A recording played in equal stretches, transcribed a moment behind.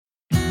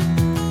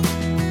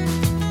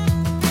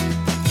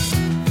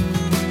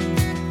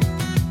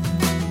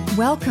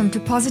Welcome to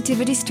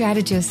Positivity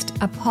Strategist,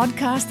 a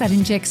podcast that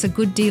injects a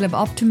good deal of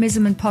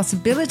optimism and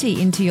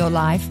possibility into your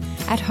life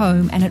at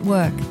home and at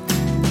work.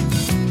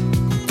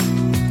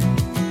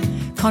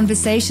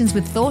 Conversations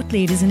with thought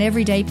leaders and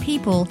everyday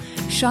people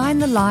shine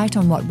the light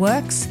on what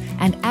works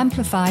and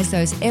amplifies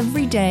those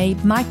everyday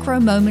micro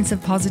moments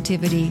of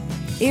positivity,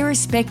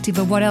 irrespective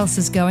of what else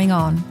is going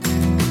on.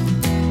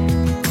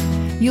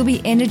 You'll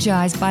be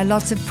energized by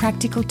lots of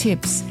practical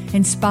tips,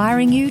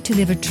 inspiring you to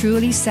live a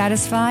truly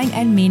satisfying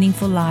and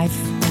meaningful life.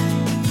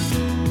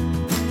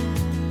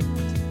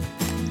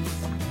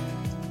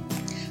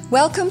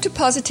 Welcome to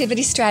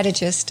Positivity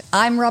Strategist.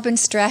 I'm Robin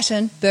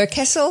Stratton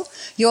Burkessel,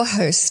 your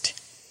host.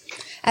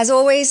 As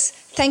always,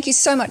 thank you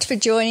so much for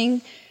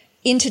joining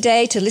in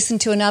today to listen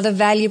to another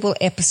valuable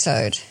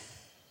episode.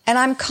 And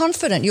I'm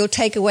confident you'll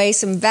take away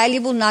some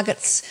valuable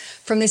nuggets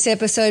from this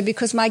episode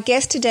because my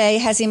guest today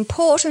has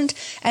important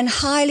and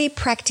highly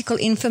practical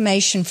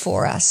information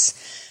for us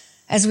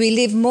as we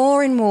live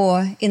more and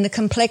more in the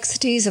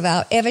complexities of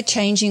our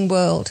ever-changing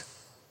world.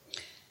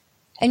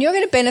 And you're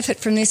going to benefit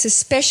from this,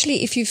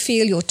 especially if you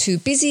feel you're too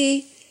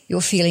busy,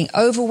 you're feeling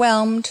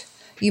overwhelmed,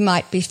 you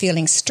might be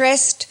feeling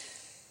stressed.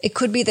 It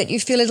could be that you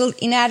feel a little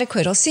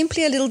inadequate or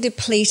simply a little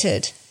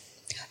depleted.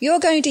 You're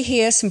going to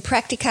hear some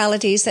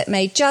practicalities that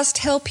may just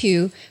help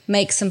you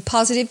make some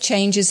positive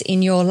changes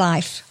in your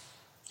life.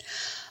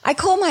 I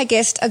call my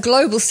guest a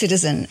global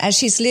citizen as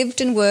she's lived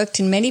and worked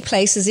in many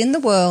places in the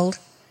world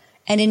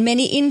and in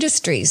many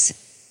industries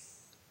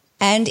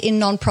and in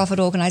non-profit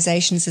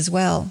organizations as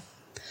well.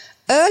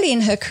 Early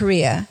in her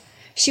career,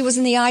 she was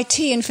in the IT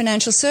and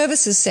financial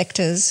services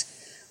sectors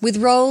with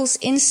roles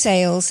in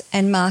sales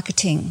and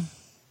marketing.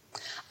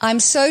 I'm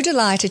so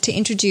delighted to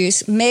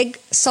introduce Meg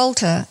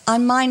Salter, a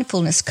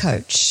mindfulness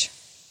coach.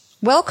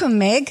 Welcome,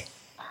 Meg.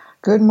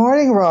 Good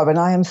morning, Robin.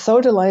 I am so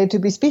delighted to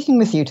be speaking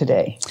with you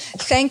today.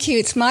 Thank you.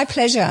 It's my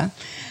pleasure.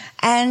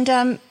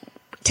 And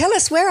tell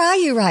us, where are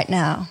you right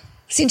now,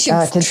 since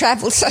you've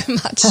traveled so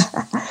much?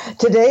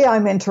 Today,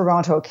 I'm in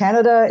Toronto,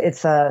 Canada.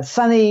 It's a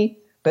sunny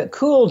but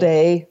cool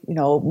day,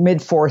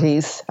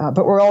 mid-40s.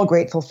 But we're all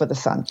grateful for the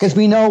sun because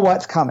we know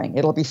what's coming.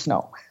 It'll be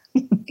snow.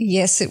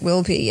 Yes, it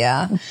will be,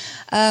 yeah.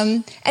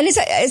 And is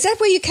that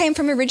where you came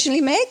from originally,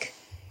 Meg?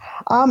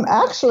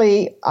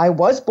 Actually, I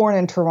was born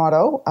in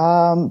Toronto,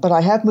 but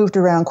I have moved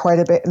around quite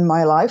a bit in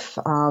my life.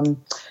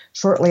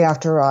 Shortly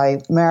after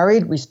I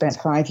married, we spent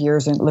 5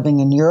 years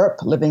living in Europe,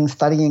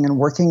 studying and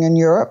working in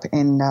Europe,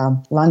 in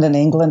London,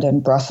 England,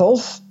 and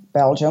Brussels,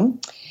 Belgium.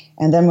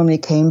 And then when we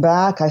came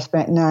back, I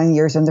spent 9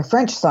 years in the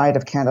French side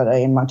of Canada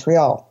in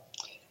Montreal.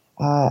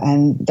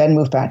 And then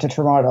moved back to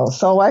Toronto.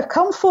 So I've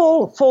come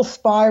full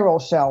spiral,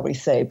 shall we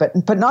say, but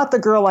not the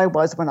girl I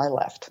was when I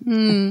left.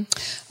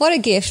 What a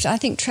gift. I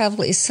think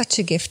travel is such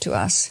a gift to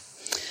us.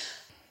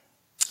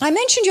 I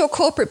mentioned your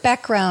corporate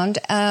background,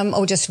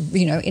 or just,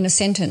 in a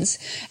sentence.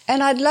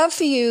 And I'd love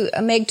for you,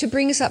 Meg, to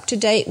bring us up to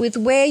date with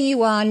where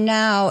you are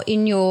now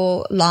in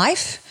your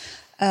life,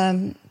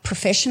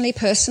 professionally,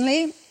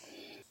 personally.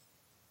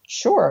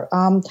 Sure.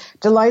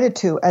 Delighted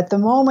to. At the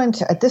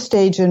moment, at this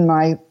stage in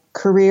my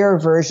career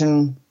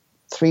version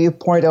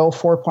 3.0,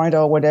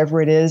 4.0,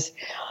 whatever it is,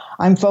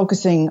 I'm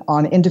focusing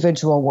on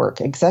individual work,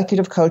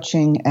 executive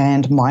coaching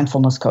and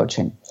mindfulness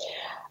coaching.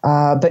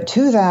 But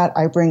to that,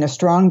 I bring a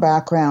strong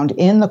background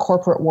in the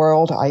corporate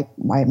world. My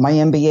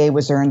MBA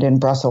was earned in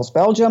Brussels,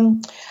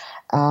 Belgium,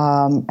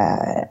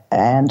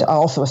 and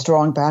also a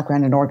strong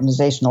background in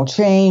organizational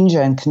change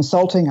and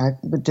consulting. I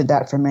did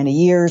that for many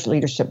years,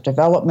 leadership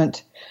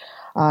development.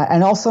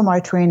 And also my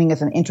training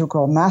as an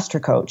integral master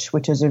coach,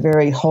 which is a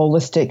very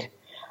holistic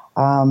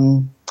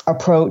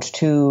approach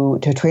to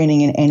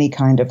training in any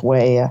kind of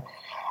way,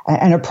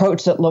 an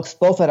approach that looks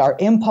both at our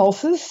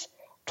impulses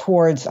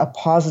towards a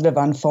positive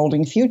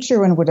unfolding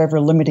future and whatever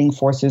limiting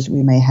forces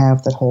we may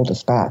have that hold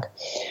us back.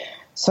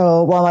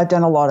 So while I've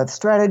done a lot of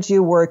strategy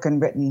work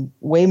and written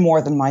way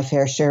more than my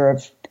fair share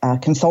of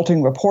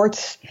consulting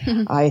reports,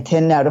 I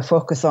tend now to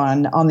focus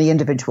on the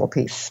individual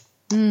piece.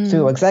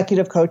 Through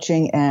executive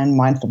coaching and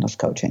mindfulness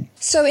coaching.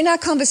 So in our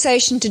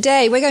conversation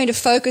today, we're going to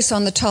focus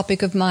on the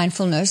topic of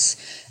mindfulness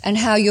and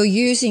how you're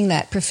using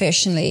that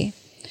professionally.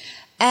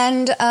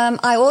 And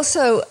I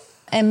also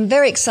am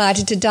very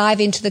excited to dive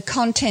into the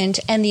content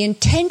and the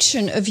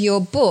intention of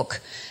your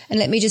book. And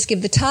let me just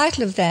give the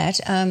title of that.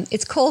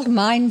 It's called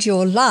Mind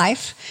Your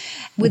Life,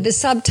 with the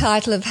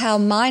subtitle of How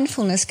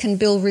Mindfulness Can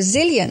Build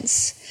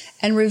Resilience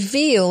and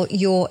Reveal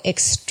Your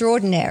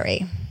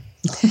Extraordinary.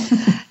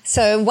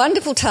 So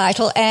wonderful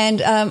title,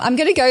 and I'm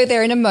going to go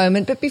there in a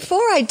moment. But before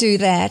I do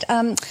that,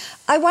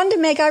 I wonder,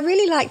 Meg, I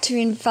really like to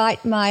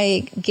invite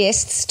my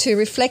guests to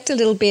reflect a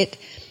little bit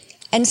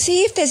and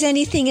see if there's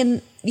anything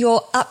in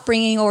your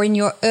upbringing or in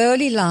your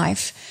early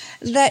life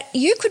that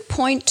you could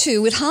point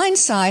to with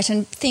hindsight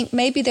and think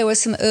maybe there were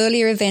some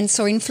earlier events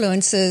or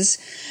influences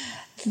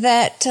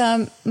that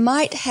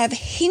might have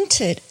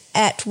hinted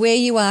at where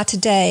you are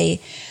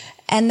today,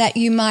 and that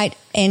you might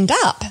end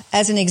up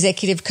as an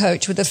executive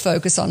coach with a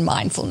focus on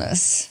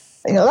mindfulness?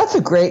 That's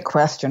a great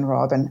question,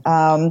 Robin.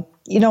 And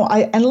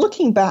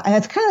looking back, and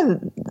it's kind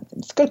of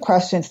it's a good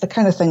question. It's the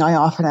kind of thing I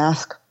often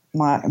ask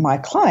my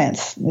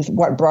clients is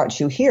what brought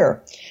you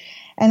here?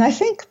 And I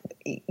think,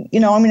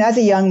 as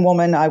a young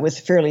woman, I was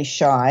fairly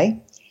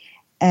shy.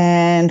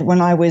 And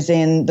when I was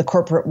in the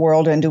corporate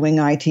world and doing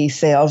IT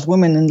sales,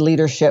 women in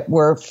leadership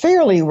were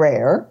fairly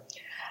rare.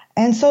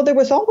 And so there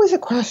was always a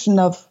question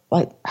of,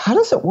 how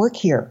does it work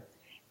here?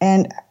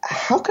 And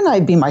how can I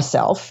be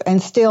myself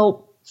and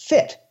still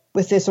fit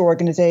with this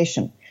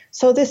organization?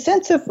 So this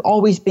sense of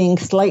always being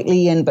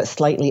slightly in but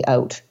slightly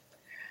out.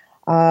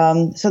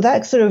 So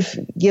that sort of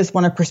gives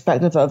one a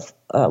perspective of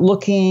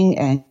looking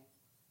and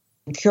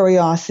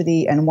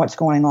curiosity and what's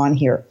going on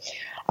here.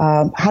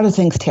 How do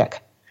things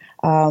tick?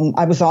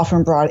 I was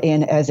often brought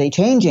in as a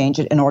change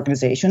agent in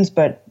organizations,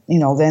 but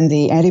then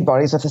the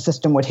antibodies of the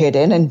system would hit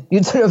in, and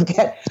you'd sort of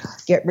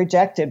get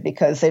rejected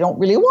because they don't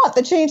really want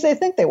the change they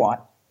think they want.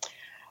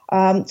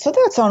 So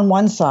that's on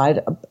one side.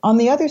 On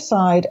the other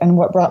side, and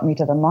what brought me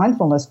to the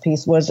mindfulness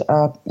piece was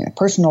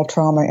personal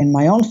trauma in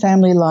my own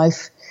family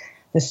life,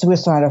 the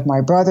suicide of my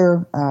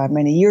brother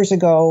many years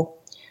ago,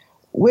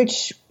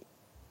 which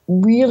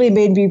really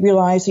made me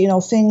realize,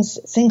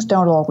 things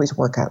don't always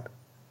work out.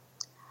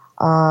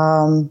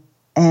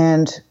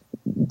 And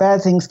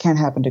bad things can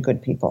happen to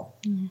good people.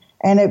 Mm.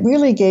 And it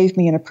really gave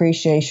me an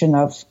appreciation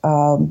of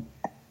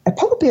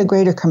probably a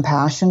greater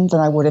compassion than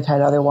I would have had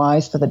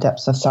otherwise for the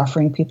depths of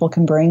suffering people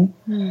can bring.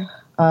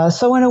 Mm.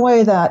 So in a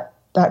way that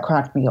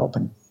cracked me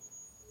open.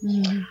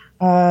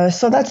 Mm.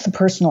 So that's the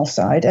personal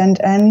side.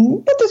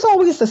 But there's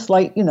always the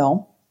slight,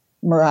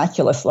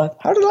 miraculous,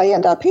 how did I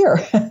end up here?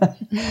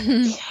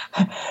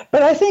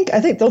 But I think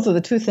those are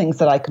the two things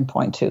that I can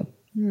point to.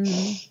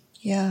 Mm.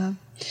 Yeah.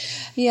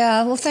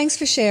 Yeah. Well, thanks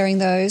for sharing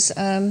those.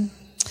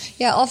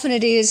 Often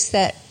it is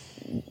that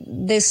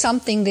there's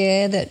something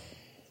there that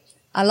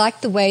I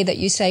like the way that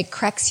you say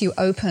cracks you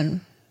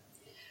open,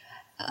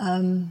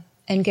 and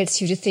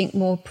gets you to think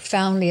more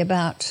profoundly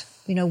about,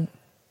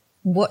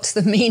 what's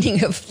the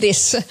meaning of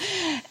this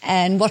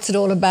and what's it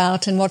all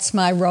about and what's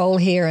my role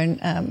here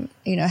and,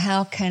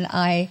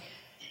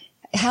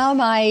 how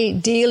am I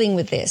dealing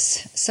with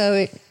this? So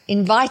it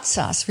invites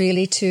us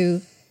really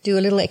to do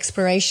a little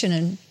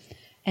exploration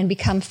and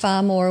become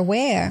far more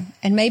aware.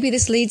 And maybe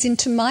this leads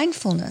into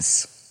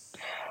mindfulness.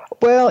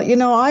 Well,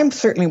 I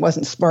certainly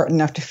wasn't smart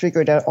enough to figure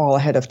it out all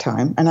ahead of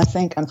time. And I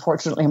think,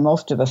 unfortunately,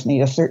 most of us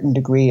need a certain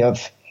degree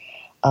of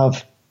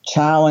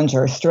challenge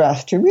or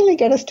stress to really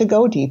get us to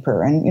go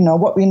deeper. And,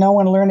 what we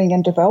know in learning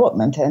and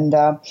development and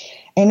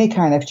any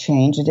kind of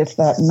change, it's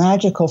that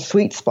magical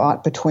sweet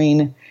spot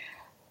between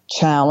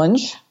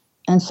challenge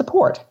and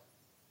support.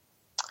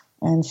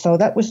 And so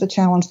that was the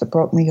challenge that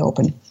broke me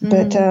open.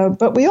 Mm.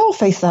 But we all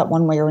face that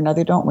one way or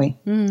another, don't we?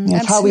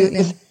 Absolutely.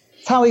 It's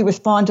how we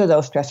respond to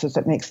those stresses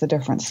that makes the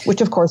difference, which,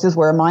 of course, is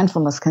where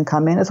mindfulness can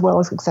come in as well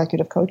as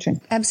executive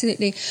coaching.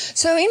 Absolutely.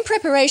 So in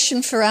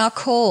preparation for our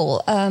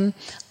call,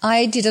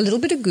 I did a little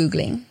bit of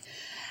Googling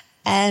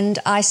and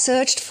I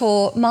searched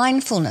for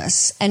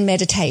mindfulness and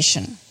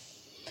meditation.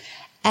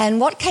 And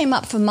what came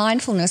up for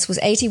mindfulness was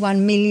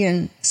 81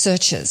 million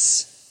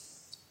searches.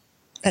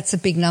 That's a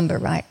big number,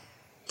 right?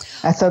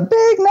 That's a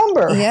big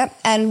number. Yep.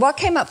 And what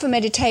came up for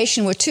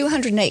meditation were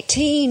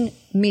 218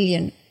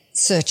 million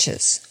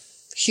searches.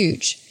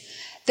 Huge.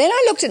 Then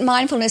I looked at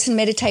mindfulness and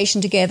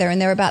meditation together, and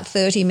there are about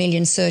 30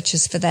 million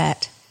searches for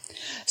that.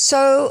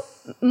 So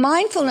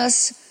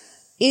mindfulness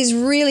is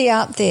really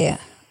out there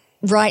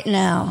right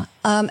now.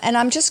 And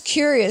I'm just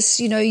curious,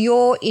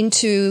 you're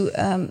into,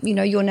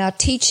 you're now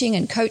teaching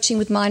and coaching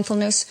with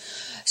mindfulness.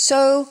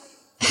 So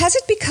has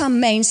it become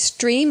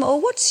mainstream, or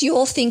what's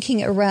your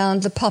thinking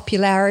around the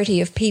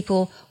popularity of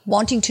people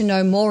wanting to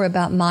know more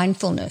about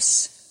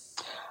mindfulness?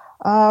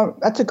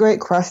 That's a great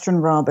question,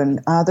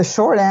 Robin. The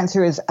short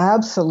answer is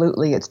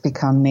absolutely it's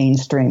become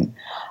mainstream.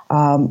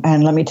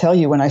 And let me tell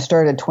you, when I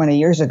started 20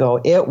 years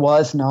ago, it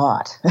was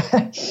not.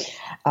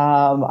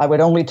 I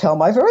would only tell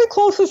my very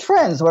closest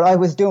friends what I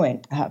was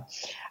doing.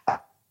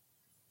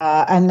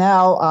 And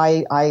now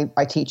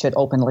I teach it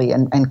openly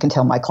and can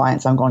tell my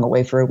clients I'm going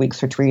away for a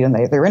week's retreat and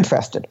they're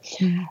interested.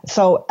 Mm-hmm.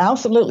 So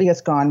absolutely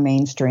it's gone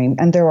mainstream.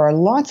 And there are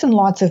lots and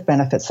lots of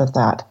benefits of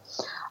that.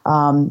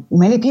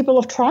 Many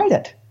people have tried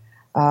it.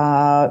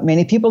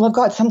 Many people have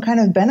got some kind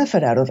of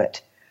benefit out of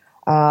it.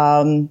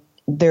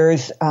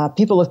 There's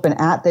people who have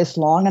been at this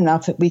long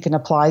enough that we can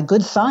apply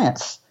good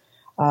science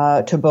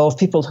to both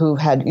people who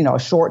had, a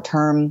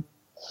short-term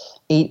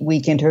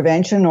 8-week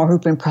intervention or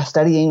who've been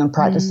studying and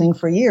practicing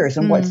for years,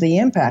 and what's the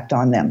impact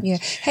on them. Yeah.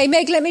 Hey,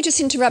 Meg, let me just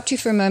interrupt you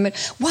for a moment.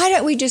 Why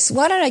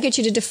don't I get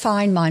you to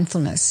define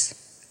mindfulness?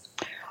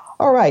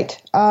 All right.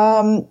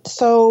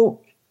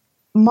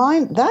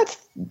 That's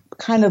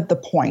kind of the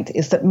point,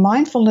 is that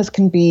mindfulness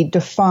can be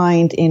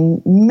defined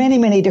in many,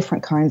 many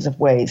different kinds of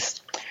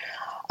ways.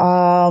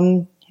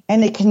 And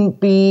it can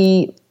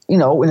be,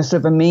 in a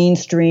sort of a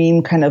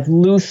mainstream kind of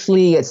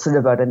loosely, it's sort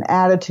of about an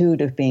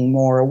attitude of being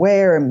more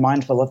aware and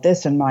mindful of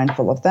this and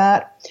mindful of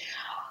that.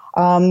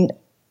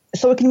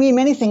 So it can mean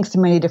many things to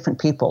many different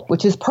people,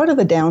 which is part of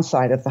the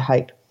downside of the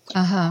hype.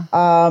 Uh-huh.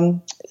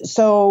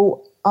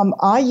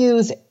 I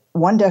use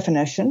one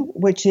definition,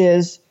 which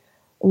is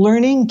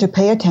learning to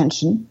pay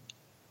attention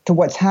to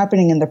what's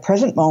happening in the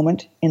present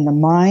moment in the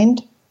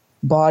mind,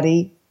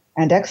 body,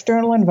 and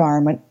external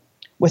environment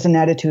with an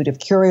attitude of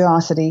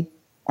curiosity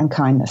and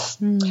kindness.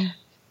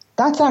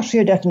 That's actually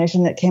a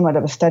definition that came out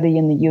of a study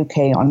in the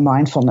UK on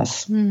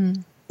mindfulness.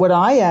 What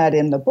I add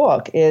in the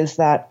book is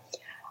that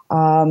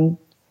how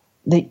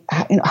do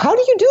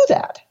you do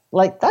that?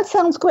 Like, that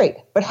sounds great,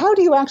 but how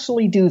do you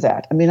actually do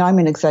that? I mean, I'm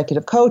an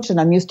executive coach, and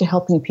I'm used to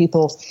helping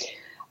people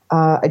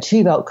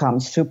achieve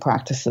outcomes through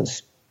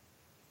practices.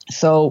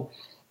 So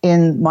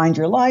in Mind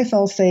Your Life,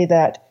 I'll say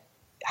that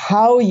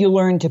how you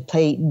learn to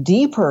pay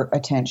deeper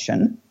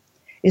attention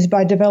is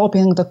by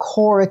developing the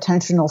core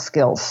attentional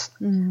skills,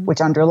 which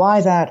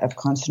underlie that of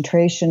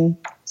concentration,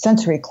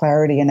 sensory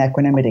clarity, and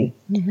equanimity.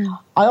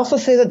 I also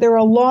say that there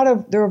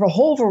are a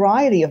whole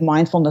variety of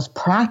mindfulness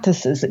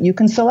practices that you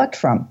can select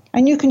from,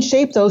 and you can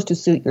shape those to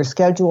suit your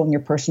schedule and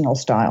your personal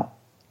style.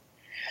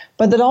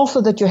 But that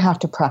also that you have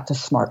to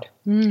practice smart,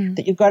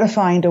 that you've got to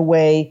find a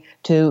way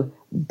to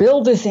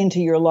build this into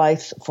your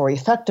life for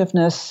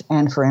effectiveness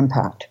and for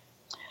impact.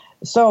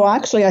 So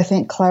actually, I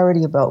think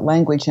clarity about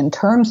language and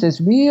terms is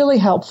really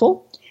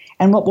helpful,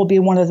 and what will be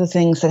one of the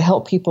things that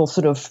help people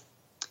sort of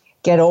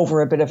get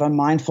over a bit of a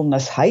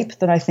mindfulness hype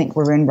that I think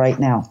we're in right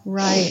now.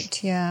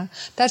 Right, yeah.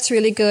 That's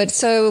really good.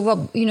 So,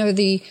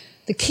 the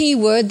key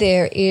word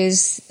there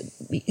is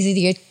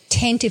the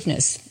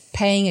attentiveness,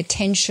 paying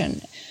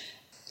attention.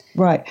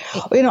 Right.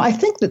 I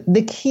think that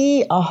the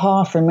key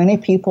aha for many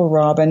people,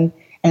 Robin,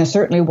 and it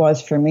certainly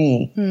was for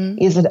me,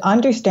 is that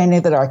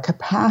understanding that our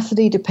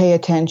capacity to pay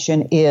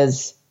attention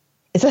is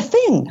a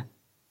thing.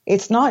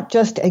 It's not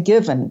just a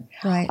given.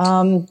 Right.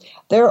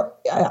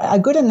 A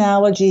good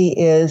analogy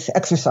is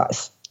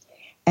exercise.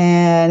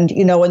 And,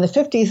 in the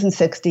 50s and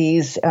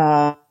 60s,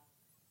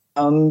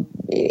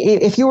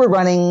 if you were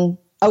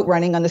out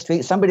running on the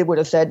street, somebody would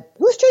have said,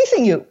 "Who's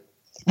chasing you?"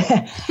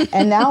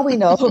 And now we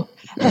know,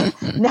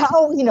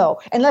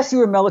 unless you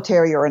were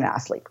military or an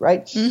athlete,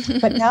 right?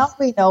 But now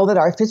we know that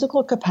our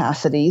physical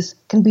capacities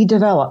can be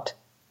developed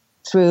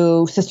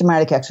through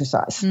systematic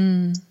exercise.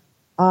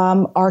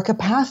 Our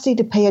capacity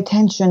to pay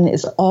attention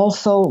is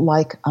also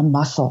like a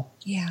muscle.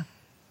 Yeah.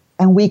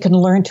 And we can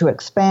learn to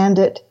expand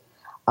it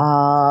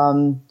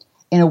in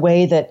a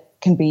way that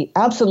can be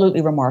absolutely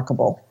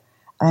remarkable.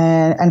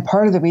 And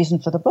part of the reason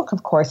for the book,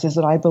 of course, is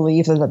that I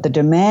believe that the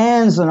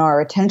demands on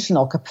our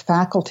attentional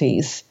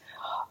faculties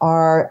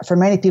are, for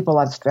many people,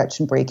 at a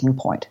stretch and breaking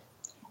point.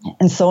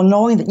 And so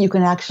knowing that you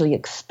can actually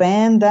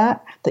expand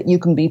that you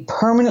can be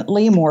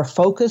permanently more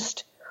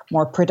focused,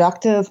 more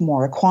productive,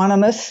 more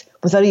equanimous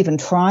without even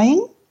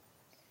trying,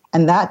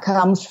 and that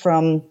comes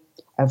from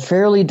a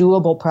fairly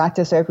doable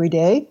practice every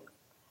day.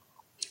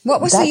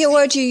 What was the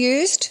word you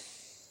used?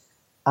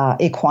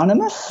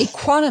 Equanimous.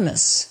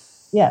 Equanimous.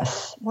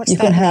 Yes. What's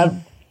that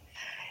mean?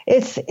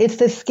 It's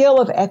the skill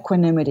of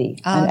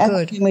equanimity. And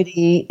good.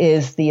 Equanimity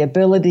is the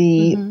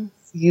ability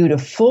for you to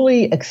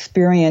fully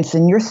experience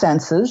in your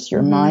senses,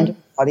 your mind and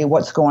body,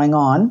 what's going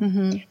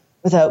on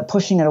without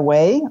pushing it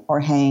away or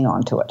hanging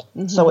on to it.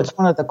 So it's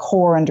one of the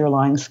core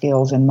underlying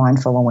skills in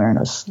mindful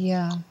awareness.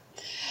 Yeah.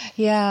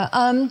 Yeah.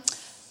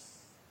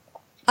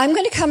 I'm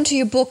going to come to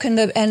your book and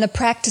the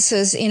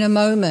practices in a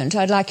moment.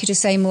 I'd like you to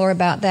say more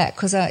about that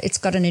because it's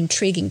got an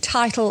intriguing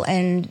title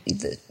and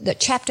the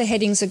chapter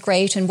headings are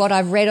great, and what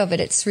I've read of it,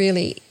 it's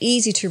really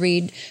easy to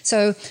read.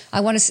 So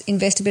I want to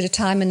invest a bit of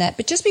time in that.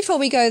 But just before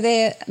we go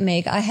there,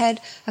 Meg, I had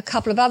a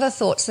couple of other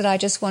thoughts that I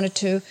just wanted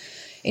to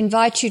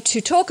invite you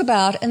to talk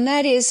about, and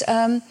that is,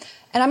 and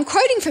I'm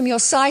quoting from your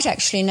site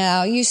actually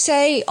now, you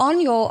say on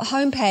your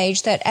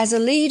homepage that as a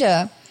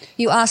leader,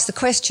 you ask the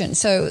question,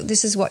 so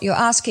this is what you're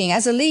asking.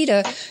 As a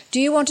leader,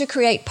 do you want to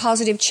create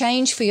positive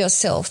change for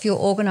yourself, your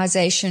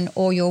organization,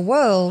 or your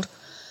world?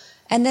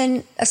 And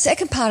then a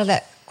second part of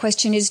that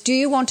question is, do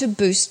you want to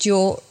boost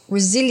your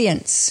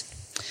resilience?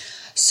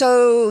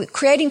 So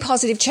creating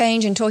positive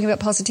change and talking about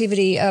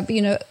positivity,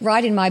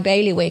 right in my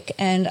bailiwick,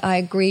 and I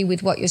agree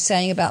with what you're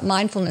saying about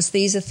mindfulness.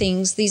 These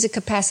are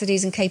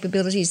capacities and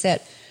capabilities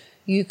that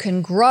you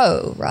can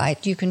grow,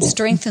 right? You can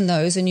strengthen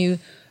those, and you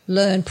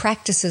learn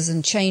practices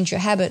and change your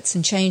habits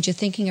and change your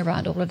thinking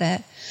around all of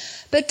that.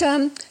 But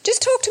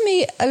just talk to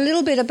me a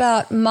little bit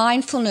about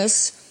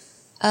mindfulness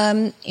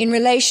in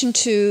relation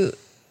to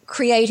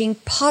creating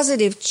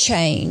positive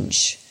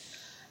change.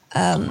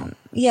 I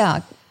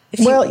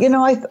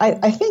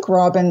think,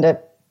 Robin,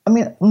 that,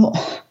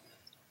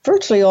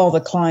 virtually all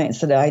the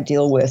clients that I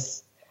deal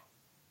with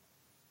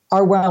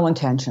are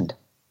well-intentioned.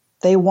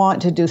 They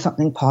want to do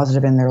something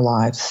positive in their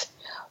lives.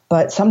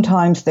 But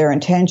sometimes their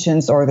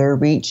intentions or their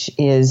reach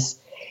is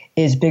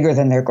bigger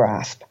than their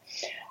grasp.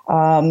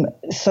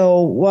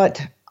 So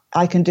what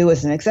I can do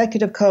as an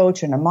executive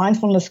coach and a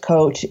mindfulness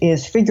coach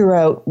is figure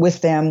out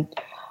with them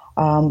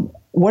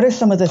what are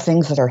some of the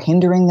things that are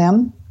hindering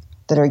them,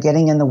 that are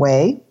getting in the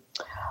way,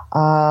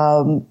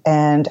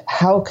 and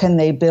how can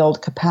they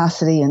build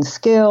capacity and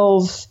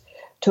skills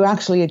to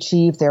actually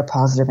achieve their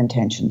positive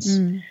intentions.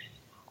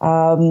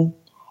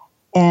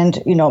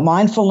 And,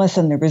 mindfulness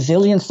and the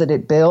resilience that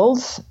it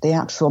builds, the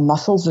actual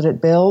muscles that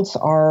it builds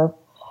are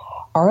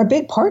a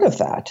big part of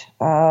that.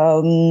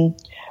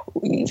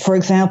 For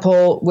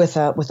example, with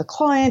a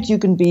client, you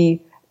can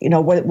be,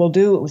 what it will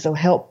do is it'll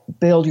help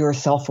build your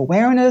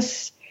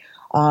self-awareness.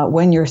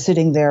 When you're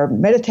sitting there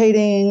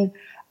meditating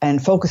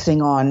and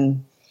focusing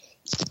on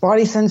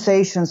body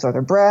sensations or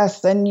the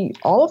breath, then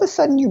all of a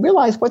sudden you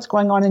realize what's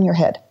going on in your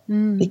head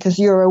because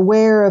you're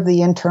aware of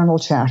the internal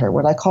chatter,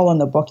 what I call in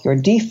the book your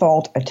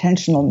default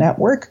attentional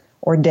network,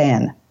 or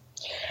DAN.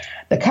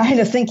 The kind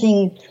of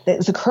thinking that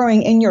is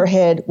occurring in your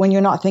head when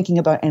you're not thinking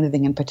about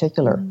anything in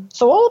particular.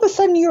 So all of a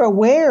sudden you're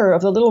aware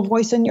of the little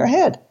voice in your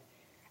head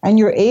and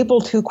you're able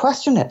to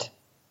question it.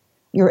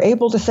 You're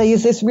able to say,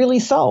 is this really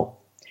so?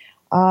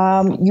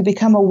 You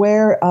become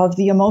aware of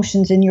the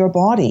emotions in your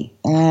body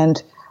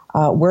and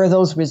where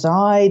those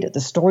reside, the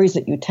stories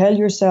that you tell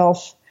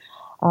yourself.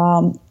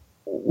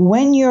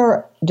 When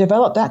you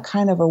develop that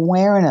kind of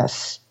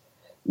awareness,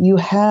 you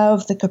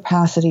have the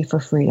capacity for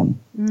freedom.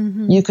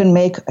 You can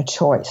make a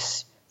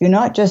choice. You're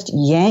not just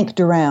yanked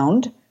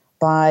around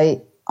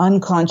by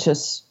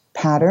unconscious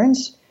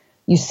patterns.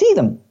 You see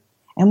them.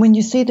 And when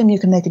you see them, you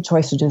can make a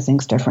choice to do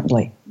things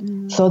differently.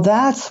 So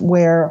that's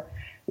where,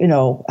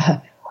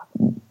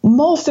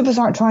 most of us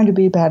aren't trying to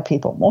be bad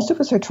people. Most of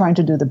us are trying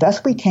to do the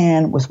best we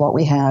can with what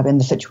we have in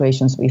the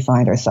situations we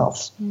find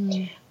ourselves.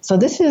 So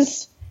this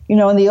is, in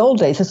the old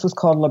days, this was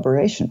called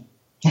liberation.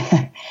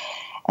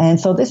 And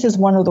so this is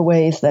one of the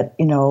ways that,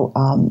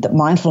 that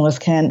mindfulness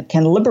can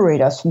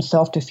liberate us from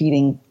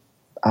self-defeating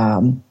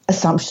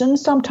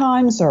assumptions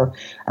sometimes, or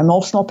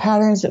emotional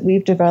patterns that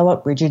we've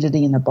developed,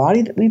 rigidity in the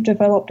body that we've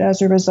developed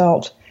as a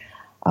result.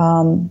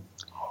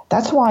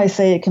 That's why I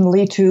say it can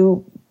lead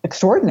to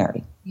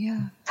extraordinary.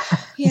 Yeah.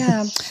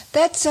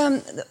 That's,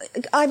 I'm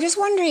just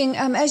wondering,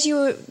 as you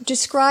were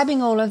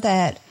describing all of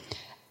that,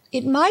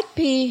 it might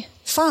be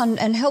fun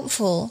and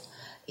helpful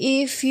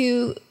if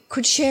you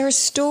could share a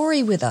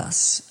story with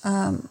us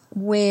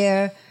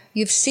where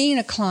you've seen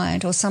a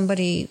client or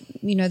somebody,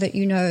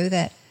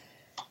 that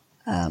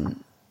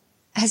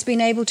has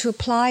been able to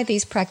apply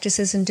these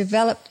practices and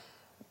develop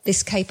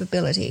this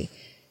capability.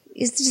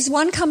 Does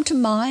one come to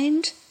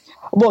mind?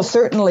 Well,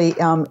 certainly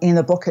in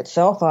the book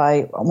itself,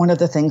 one of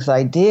the things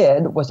I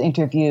did was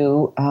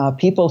interview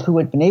people who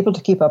had been able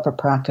to keep up a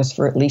practice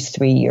for at least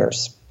 3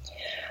 years.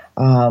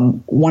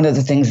 One of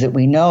the things that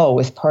we know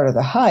as part of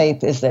the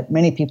hype is that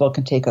many people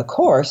can take a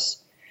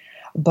course,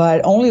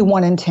 but only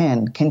 1 in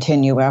 10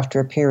 continue after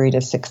a period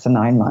of 6 to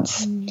 9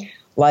 months.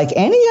 Like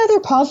any other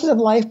positive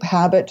life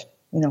habit,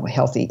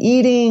 healthy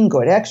eating,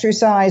 good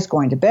exercise,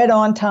 going to bed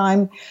on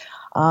time,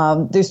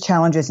 there's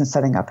challenges in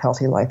setting up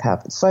healthy life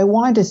habits. So I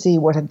wanted to see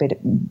what had made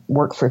it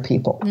work for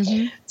people.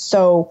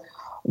 So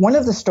one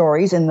of the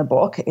stories in the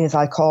book is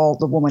I call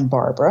the woman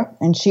Barbara,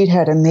 and she'd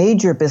had a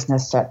major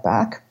business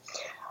setback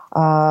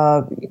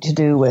to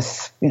do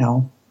with,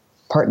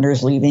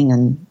 partners leaving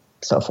and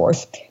so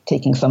forth,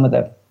 taking some of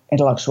the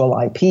intellectual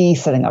IP,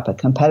 setting up a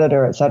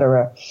competitor, et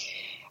cetera.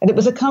 And it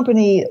was a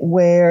company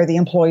where the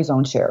employees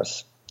owned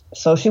shares.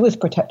 So she was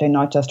protecting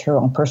not just her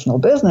own personal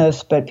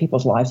business, but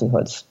people's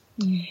livelihoods.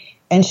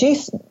 And she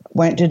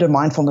did a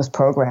mindfulness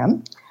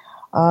program.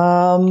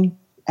 And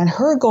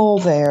her goal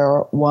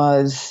there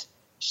was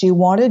she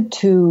wanted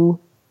to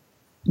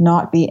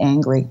not be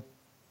angry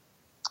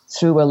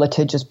through a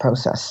litigious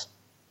process.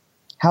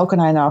 How can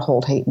I not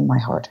hold hate in my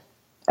heart?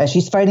 As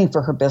she's fighting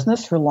for her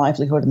business, her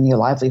livelihood, and the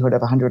livelihood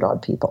of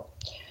 100-odd people.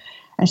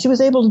 And she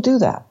was able to do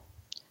that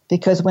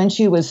because when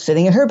she was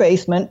sitting in her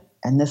basement,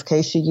 in this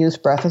case, she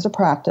used breath as a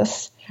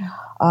practice, she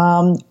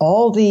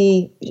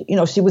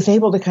was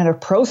able to kind of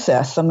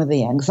process some of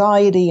the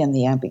anxiety and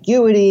the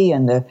ambiguity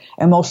and the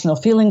emotional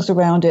feelings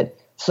around it.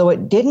 So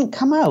it didn't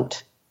come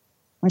out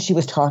when she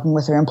was talking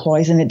with her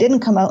employees, and it didn't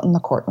come out in the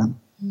courtroom.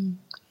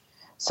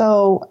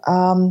 So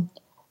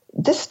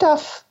this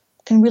stuff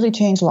can really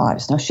change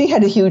lives. Now, she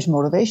had a huge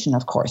motivation,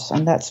 of course,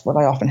 and that's what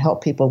I often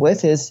help people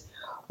with is,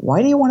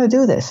 why do you want to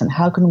do this? And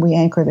how can we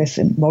anchor this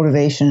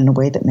motivation in a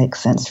way that makes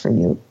sense for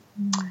you?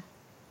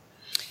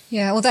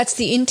 Yeah, well, that's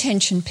the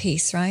intention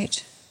piece,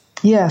 right?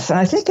 Yes, and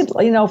I think,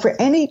 for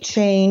any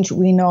change,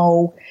 we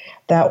know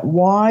that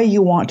why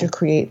you want to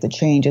create the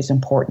change is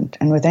important.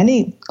 And with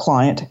any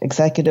client,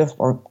 executive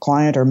or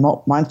client or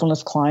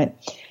mindfulness client,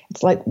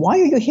 it's like, why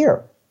are you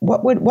here?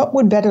 What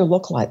would better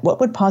look like? What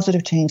would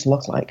positive change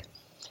look like?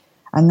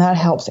 And that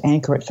helps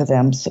anchor it for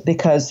them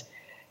because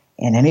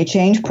in any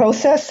change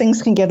process,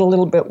 things can get a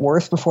little bit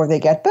worse before they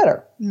get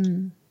better.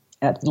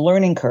 At the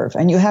learning curve.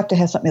 And you have to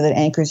have something that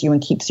anchors you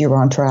and keeps you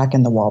on track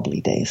in the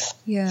wobbly days.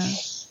 Yeah.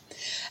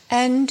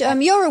 And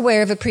you're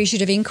aware of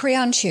appreciative inquiry,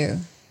 aren't you?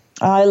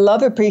 I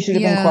love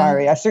appreciative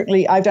inquiry.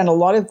 I've done a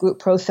lot of group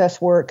process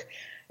work,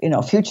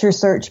 future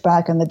search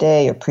back in the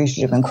day,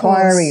 appreciative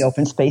inquiry,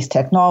 open space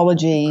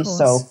technology. Of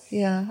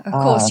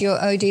course,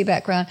 your OD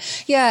background.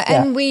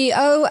 And we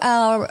owe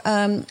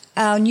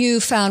our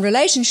newfound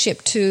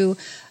relationship to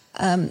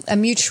a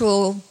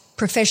mutual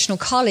professional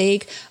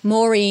colleague,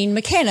 Mo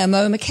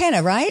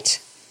McKenna,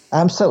 right?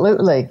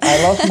 Absolutely.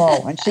 I love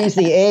Mo, and she's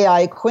the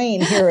AI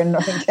queen here in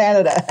Northern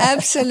Canada.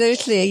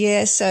 Absolutely,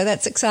 yes. So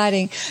that's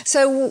exciting.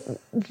 So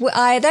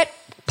that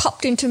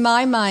popped into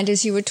my mind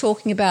as you were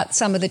talking about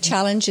some of the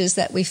challenges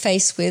that we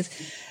face with,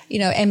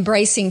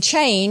 embracing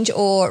change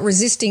or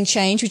resisting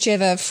change,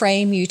 whichever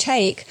frame you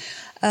take.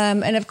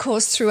 And of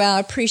course, through our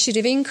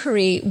appreciative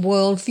inquiry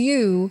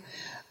worldview,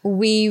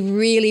 we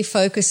really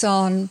focus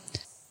on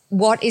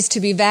what is to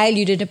be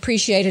valued and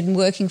appreciated and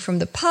working from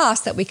the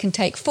past that we can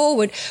take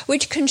forward,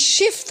 which can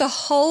shift the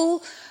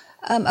whole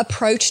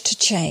approach to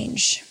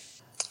change.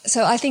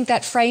 So I think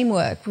that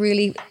framework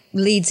really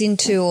leads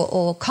into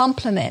or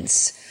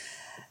complements,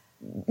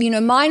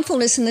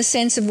 mindfulness in the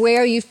sense of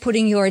where are you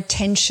putting your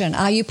attention?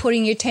 Are you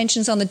putting your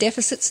attentions on the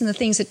deficits and the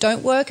things that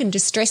don't work and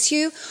distress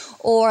you?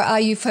 Or are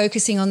you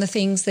focusing on the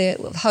things that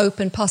hope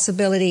and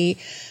possibility,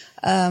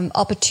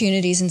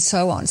 opportunities and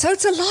so on? So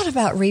it's a lot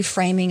about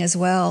reframing as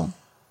well.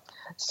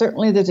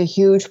 Certainly, there's a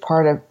huge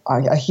part of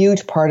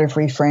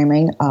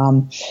reframing.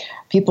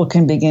 People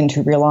can begin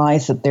to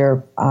realize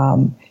that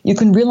you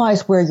can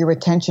realize where your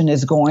attention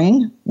is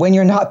going when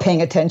you're not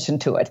paying attention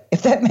to it,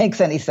 if that makes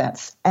any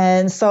sense.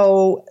 And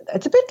so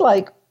it's a bit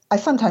like, I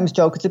sometimes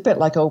joke, it's a bit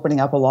like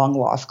opening up a long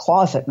lost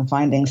closet and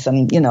finding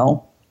some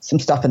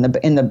stuff in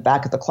the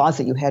back of the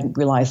closet you hadn't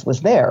realized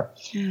was there.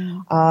 Yeah.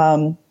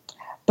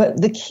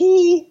 But the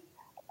key,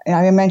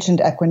 I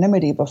mentioned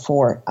equanimity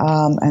before,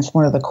 as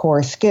one of the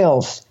core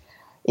skills,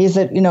 is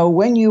that,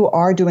 when you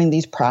are doing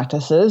these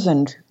practices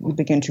and you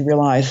begin to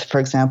realize,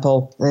 for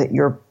example, that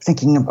you're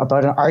thinking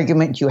about an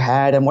argument you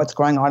had and what's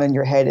going on in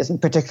your head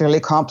isn't particularly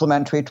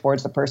complimentary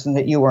towards the person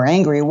that you were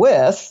angry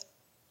with,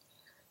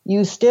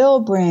 you still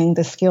bring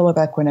the skill of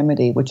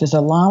equanimity, which is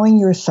allowing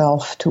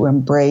yourself to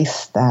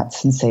embrace that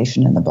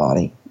sensation in the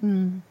body.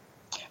 Mm.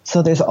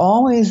 So there's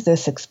always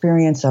this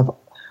experience of,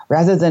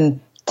 rather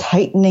than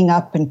tightening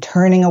up and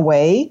turning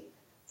away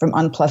from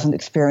unpleasant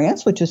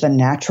experience, which is a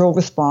natural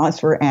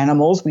response for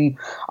animals. We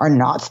are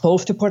not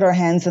supposed to put our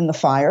hands in the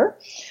fire.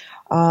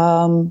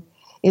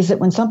 Is that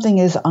when something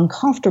is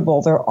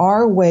uncomfortable, there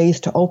are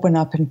ways to open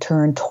up and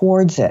turn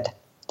towards it.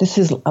 This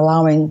is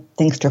allowing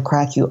things to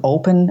crack you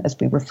open, as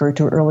we referred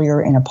to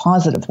earlier, in a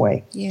positive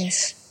way.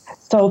 Yes.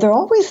 So there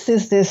always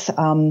is this,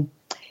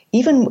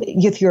 even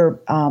if you're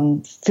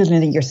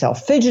feeling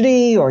yourself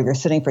fidgety or you're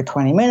sitting for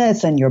 20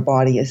 minutes and your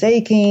body is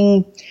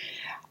aching,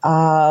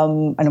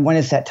 and when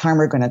is that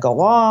timer going to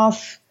go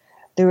off?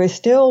 There is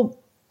still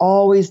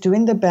always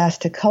doing the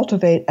best to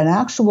cultivate an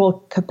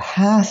actual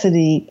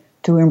capacity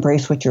to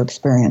embrace what you're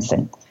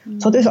experiencing.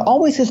 Mm. So there's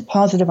always this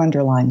positive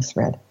underlying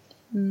thread.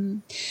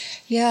 Mm.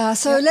 Yeah,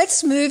 so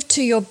let's move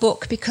to your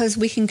book, because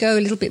we can go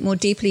a little bit more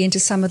deeply into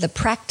some of the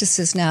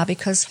practices now,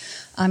 because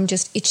I'm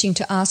just itching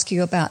to ask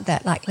you about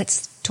that.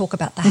 Let's talk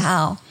about the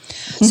how.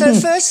 So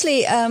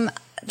firstly,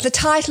 the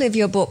title of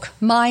your book,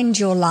 Mind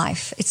Your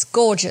Life. It's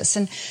gorgeous.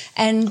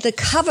 And the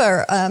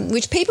cover,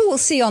 which people will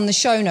see on the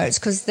show notes,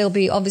 because there'll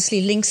be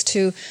obviously links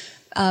to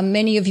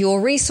many of your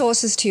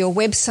resources, to your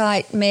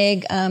website,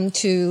 Meg,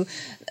 to,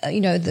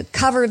 the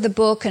cover of the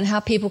book and how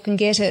people can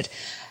get it.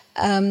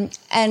 And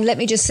let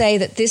me just say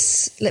that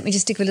let me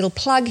just give a little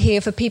plug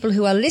here for people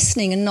who are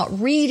listening and not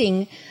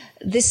reading.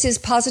 This is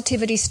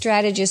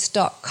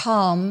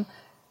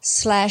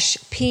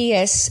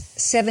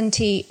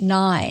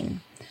positivitystrategist.com/PS79.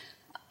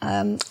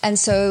 And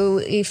so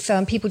if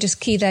people just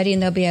key that in,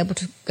 they'll be able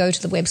to go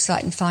to the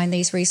website and find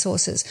these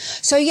resources.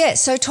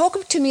 So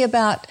talk to me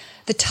about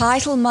the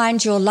title,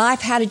 Mind Your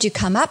Life. How did you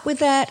come up with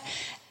that?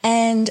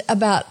 And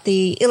about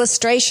the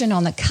illustration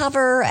on the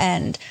cover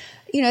and,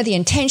 the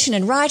intention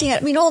in writing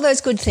it. I mean, all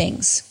those good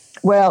things.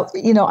 Well,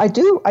 I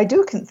do.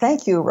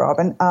 Thank you,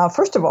 Robin.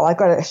 First of all, I've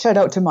got to shout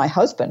out to my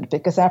husband,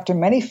 because after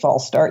many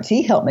false starts,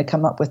 he helped me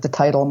come up with the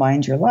title,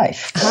 Mind Your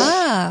Life.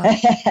 Ah.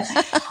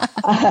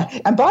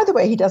 And by the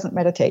way, he doesn't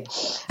meditate,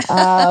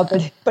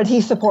 but he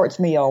supports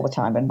me all the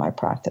time in my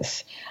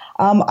practice.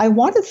 I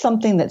wanted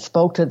something that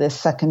spoke to this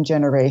second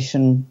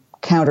generation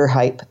counter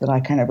hype that I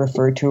kind of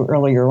referred to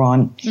earlier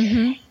on.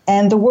 Mm-hmm.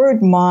 And the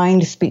word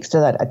mind speaks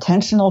to that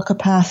attentional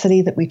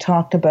capacity that we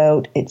talked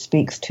about. It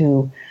speaks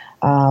to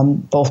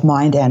both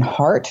mind and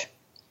heart,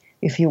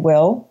 if you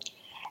will.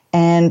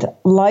 And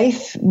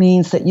life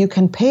means that you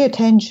can pay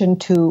attention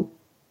to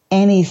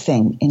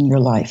anything in your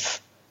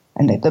life.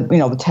 And the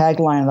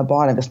tagline on the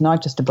bottom is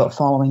not just about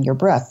following your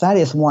breath. That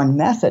is one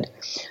method.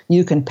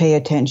 You can pay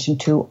attention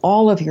to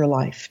all of your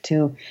life,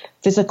 to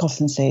physical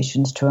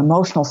sensations, to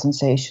emotional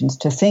sensations,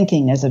 to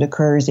thinking as it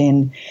occurs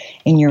in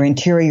your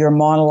interior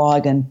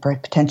monologue and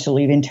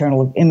potentially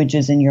internal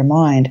images in your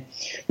mind.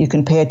 You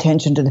can pay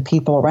attention to the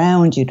people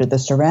around you, to the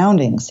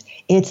surroundings.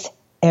 It's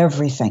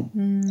everything.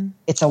 Mm.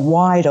 It's a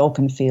wide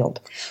open field.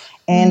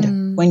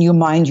 And when you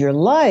mind your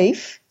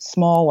life,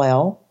 small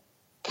l,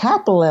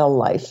 capital L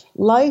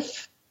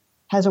life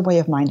has a way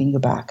of minding you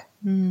back.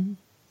 Mm.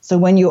 So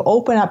when you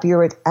open up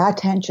your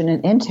attention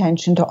and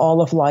intention to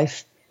all of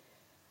life,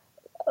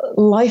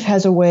 life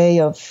has a way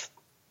of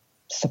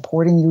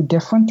supporting you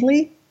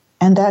differently.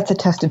 And that's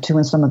attested to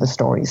in some of the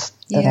stories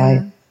that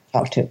I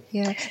talk to.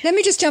 Yeah. Let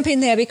me just jump in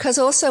there, because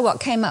also what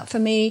came up for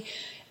me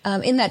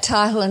in that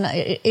title, and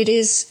it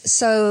is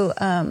so,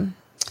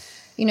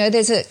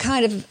 there's a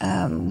kind of,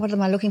 what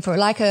am I looking for?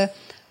 Like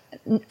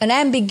an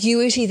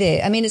ambiguity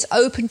there. I mean, it's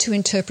open to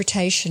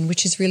interpretation,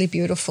 which is really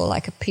beautiful,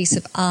 like a piece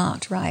of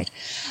art, right?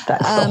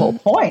 That's the whole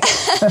point.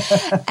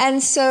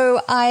 And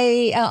so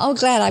I'm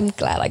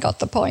glad I got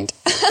the point.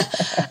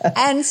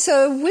 And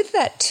so with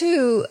that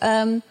too,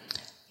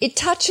 it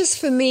touches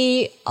for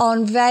me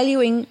on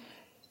valuing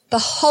the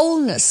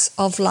wholeness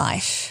of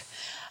life,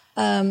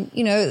 and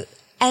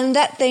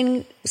that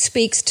then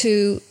speaks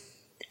to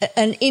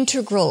an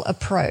integral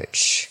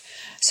approach.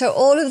 So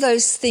all of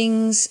those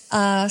things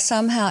are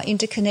somehow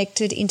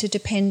interconnected,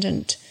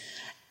 interdependent,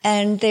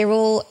 and they're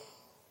all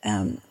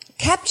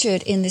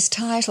captured in this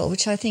title,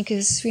 which I think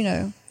is,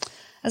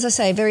 as I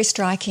say, very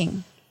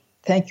striking.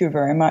 Thank you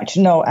very much.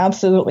 No,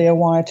 absolutely. I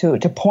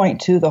wanted to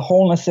point to the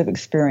wholeness of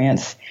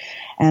experience,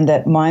 and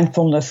that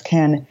mindfulness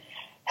can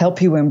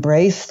help you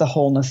embrace the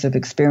wholeness of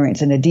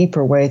experience in a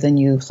deeper way than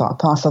you thought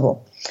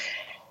possible.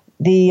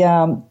 The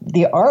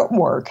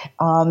artwork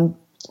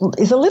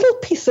is a little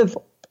piece of,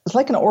 it's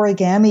like an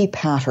origami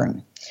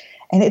pattern,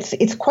 and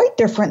it's quite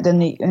different than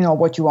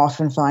what you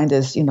often find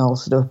is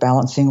sort of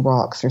balancing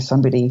rocks, or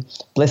somebody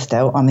blissed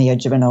out on the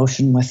edge of an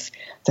ocean with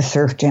the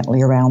surf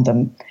gently around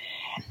them.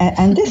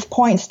 And this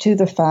points to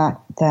the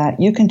fact that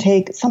you can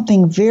take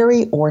something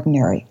very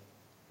ordinary,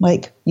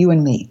 like you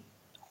and me,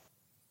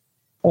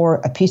 or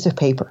a piece of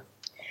paper,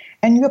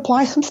 and you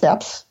apply some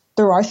steps.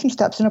 There are some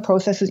steps in a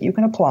process that you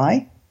can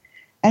apply,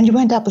 and you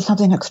end up with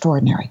something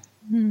extraordinary.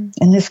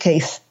 In this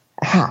case,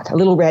 a hat, a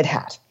little red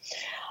hat.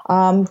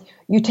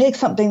 You take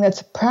something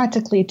that's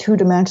practically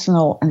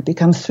two-dimensional and it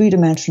becomes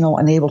three-dimensional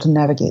and able to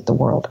navigate the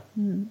world.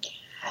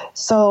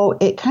 So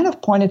it kind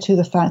of pointed to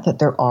the fact that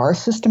there are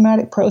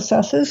systematic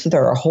processes.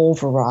 There are a whole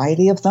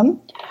variety of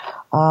them.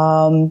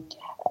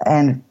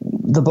 And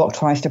the book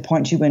tries to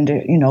point you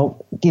into,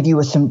 give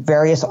you some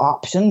various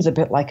options, a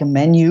bit like a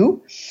menu,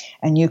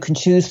 and you can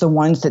choose the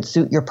ones that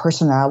suit your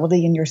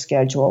personality and your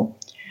schedule.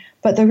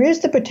 But there is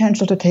the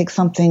potential to take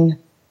something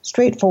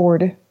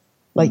straightforward,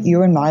 like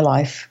you and my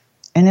life,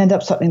 and end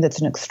up something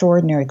that's an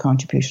extraordinary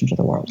contribution to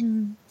the world.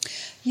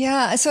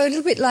 Yeah, so a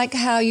little bit like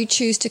how you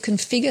choose to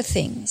configure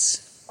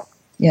things.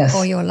 Yes.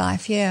 For your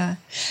life, yeah.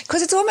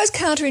 Because it's almost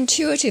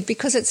counterintuitive,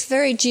 because it's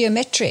very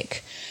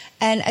geometric.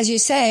 And as you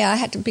say, I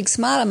had a big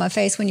smile on my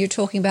face when you're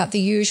talking about the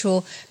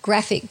usual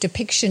graphic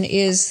depiction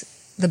is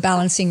the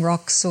balancing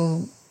rocks,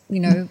 or,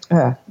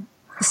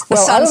 the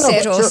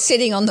sunset, or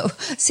sitting on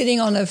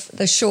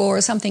the shore,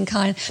 or something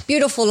kind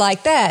beautiful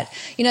like that.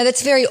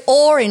 That's very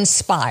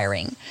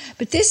awe-inspiring.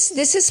 But this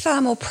is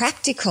far more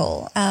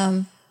practical.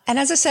 And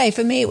as I say,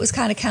 for me, it was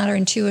kind of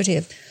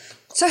counterintuitive.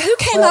 So who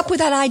came up with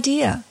that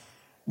idea?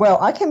 Well,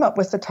 I came up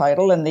with the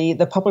title, and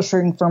the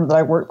publishing firm that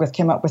I worked with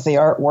came up with the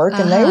artwork,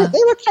 and they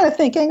were kind of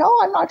thinking,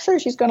 I'm not sure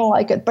she's going to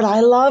like it, but I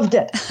loved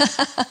it.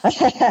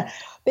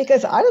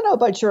 Because I don't know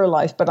about your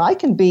life, but I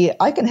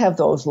can have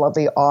those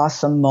lovely,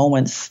 awesome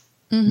moments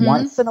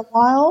once in a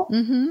while.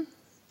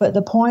 But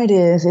the point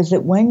is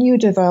that when you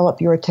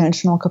develop your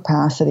attentional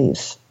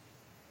capacities,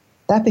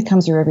 that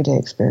becomes your everyday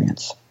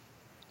experience.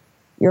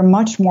 You're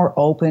much more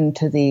open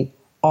to the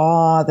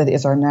awe that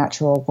is our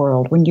natural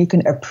world, when you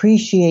can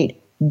appreciate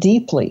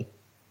deeply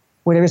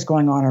whatever's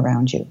going on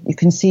around you. You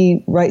can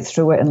see right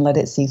through it and let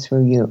it see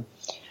through you.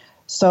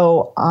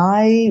 So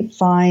I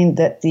find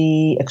that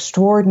the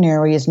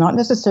extraordinary is not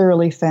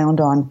necessarily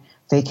found on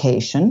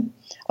vacation,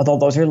 although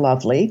those are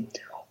lovely,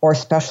 or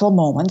special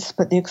moments,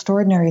 but the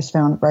extraordinary is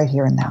found right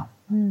here and now.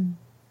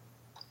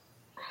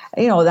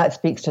 That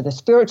speaks to the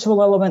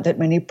spiritual element that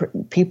many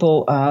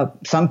people,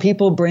 some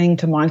people bring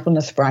to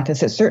mindfulness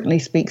practice. It certainly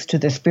speaks to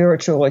the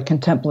spiritual or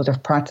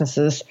contemplative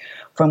practices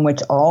from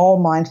which all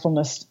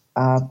mindfulness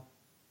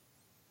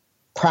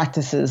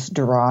practices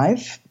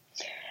derive.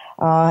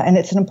 And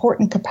it's an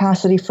important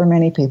capacity for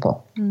many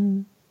people.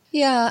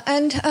 Yeah,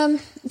 and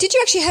did you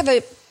actually have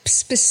a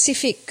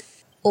specific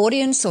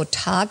audience or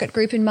target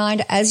group in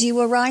mind as you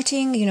were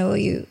writing?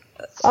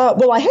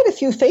 Well, I had a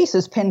few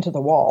faces pinned to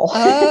the wall.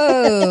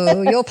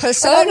 Oh, your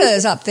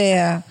personas up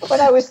there. But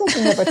I was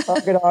thinking of a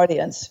target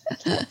audience.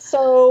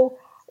 So,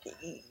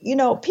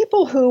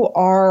 people who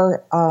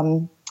are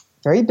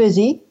very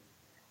busy,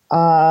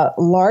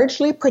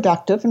 largely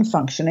productive and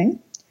functioning.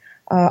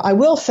 I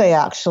will say,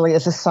 actually,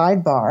 as a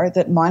sidebar,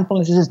 that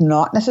mindfulness is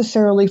not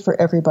necessarily for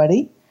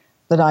everybody,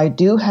 that I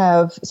do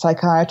have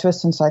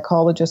psychiatrists and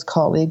psychologist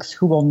colleagues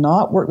who will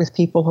not work with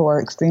people who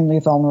are extremely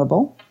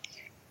vulnerable.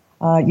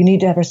 You need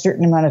to have a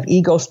certain amount of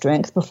ego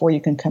strength before you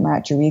can come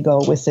at your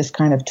ego with this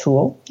kind of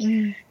tool.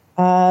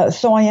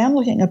 So I am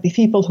looking at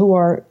people who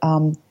are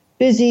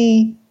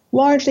busy,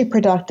 largely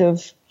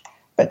productive,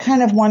 but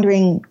kind of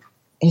wondering,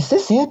 is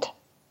this it?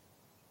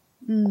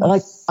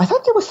 Like, I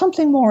thought there was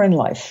something more in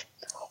life.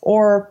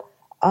 Or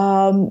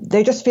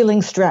they're just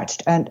feeling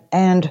stretched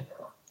and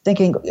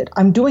thinking,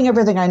 I'm doing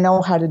everything I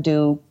know how to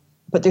do,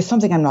 but there's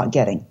something I'm not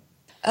getting.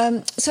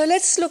 So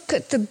let's look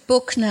at the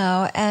book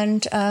now,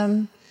 and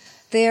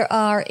There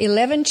are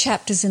 11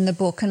 chapters in the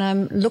book, and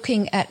I'm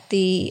looking at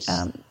the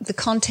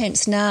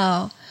contents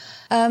now.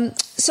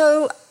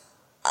 So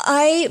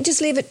I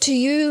just leave it to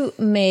you,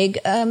 Meg.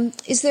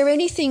 Is there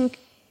anything,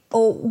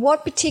 or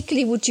what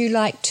particularly would you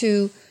like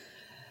to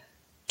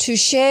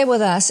share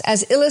with us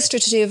as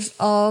illustrative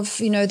of,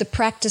 the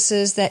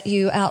practices that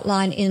you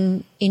outline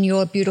in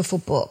your beautiful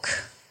book?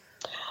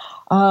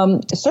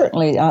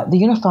 Certainly. The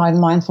Unified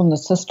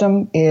Mindfulness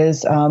System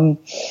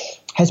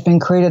has been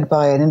created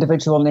by an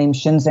individual named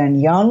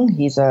Shinzen Young.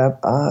 He's a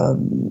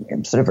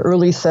sort of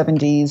early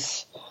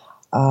 70s,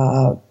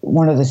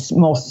 one of the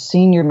most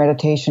senior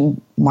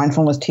meditation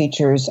mindfulness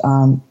teachers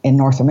in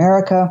North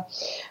America.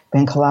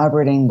 Been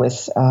collaborating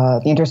with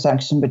the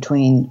intersection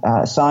between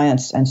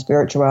science and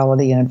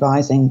spirituality and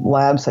advising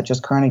labs such as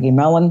Carnegie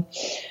Mellon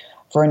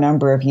for a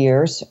number of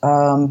years.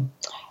 And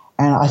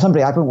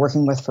somebody I've been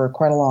working with for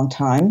quite a long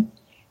time.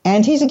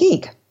 And he's a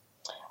geek.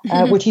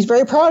 Which he's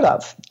very proud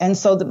of. And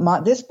so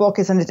this book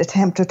is an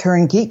attempt to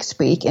turn geek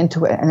speak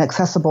into an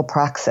accessible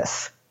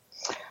praxis.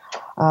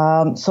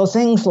 So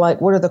things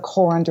like, what are the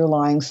core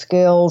underlying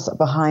skills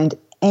behind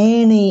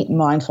any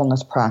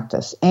mindfulness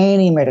practice,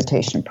 any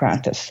meditation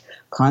practice,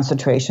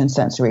 concentration,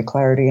 sensory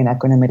clarity, and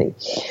equanimity.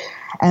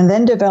 And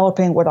then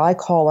developing what I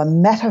call a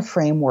meta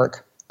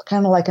framework,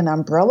 kind of like an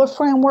umbrella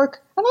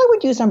framework. And I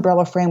would use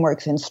umbrella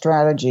frameworks in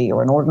strategy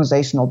or in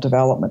organizational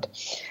development.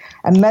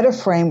 A meta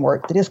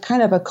framework that is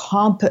kind of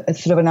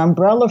sort of an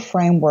umbrella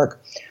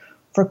framework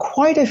for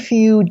quite a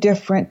few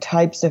different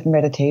types of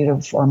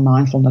meditative or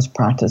mindfulness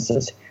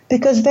practices,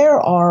 because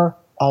there are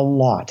a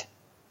lot.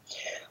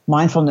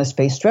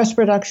 Mindfulness-based stress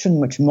reduction,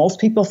 which most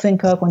people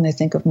think of when they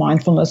think of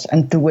mindfulness,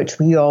 and to which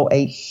we owe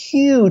a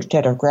huge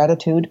debt of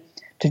gratitude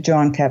to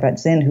Jon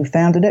Kabat-Zinn, who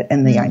founded it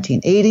in the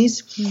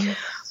 1980s,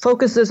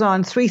 focuses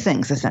on three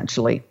things,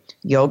 essentially.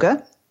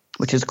 Yoga,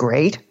 which is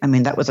great. I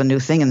mean, that was a new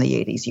thing in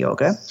the 80s,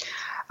 yoga.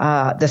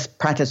 This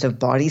practice of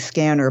body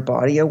scan or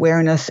body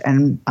awareness,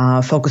 and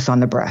focus on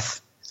the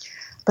breath.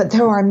 But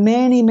there are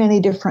many, many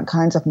different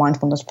kinds of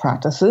mindfulness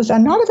practices,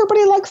 and not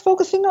everybody likes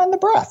focusing on the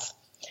breath.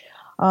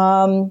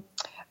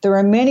 There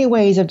are many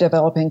ways of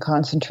developing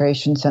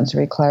concentration,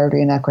 sensory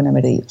clarity, and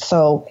equanimity.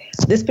 So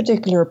this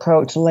particular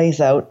approach lays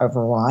out a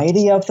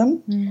variety of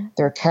them.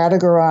 They're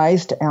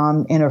categorized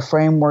in a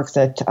framework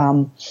that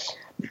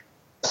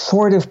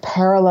sort of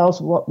parallels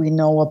what we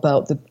know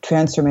about the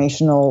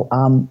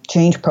transformational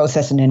change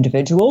process in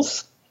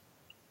individuals.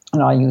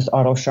 And I'll use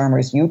Otto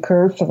Scharmer's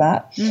U-curve for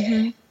that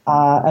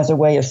as a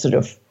way of sort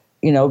of,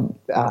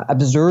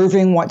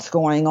 observing what's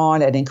going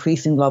on at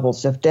increasing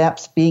levels of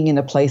depth, being in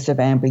a place of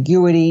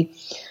ambiguity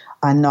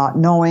and not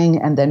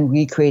knowing, and then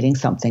recreating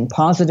something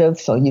positive.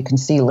 So you can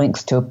see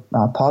links to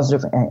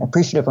positive,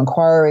 appreciative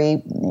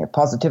inquiry,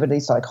 positivity,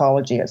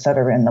 psychology, et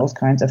cetera, and those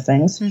kinds of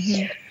things.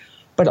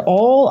 But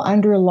all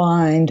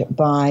underlined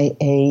by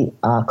a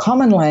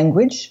common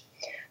language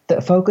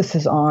that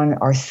focuses on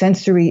our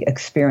sensory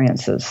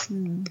experiences.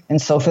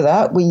 And so for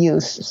that, we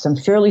use some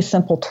fairly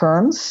simple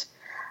terms,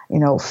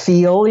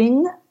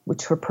 feeling,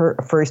 which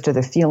refers to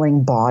the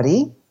feeling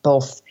body,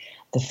 both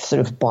the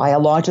sort of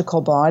biological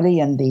body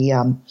and the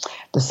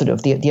sort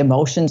of the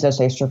emotions as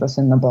they surface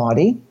in the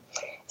body.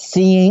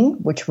 Seeing,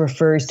 which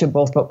refers to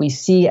both what we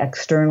see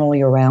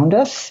externally around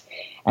us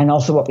and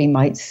also what we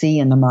might see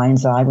in the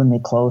mind's eye when we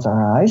close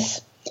our eyes.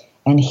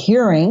 And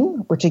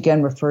hearing, which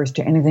again refers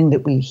to anything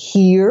that we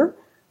hear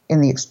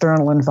in the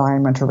external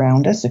environment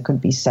around us. It could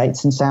be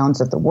sights and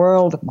sounds of the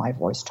world, my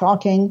voice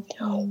talking,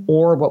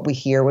 or what we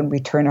hear when we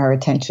turn our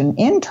attention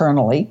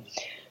internally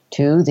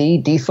to the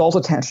default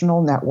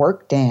attentional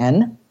network,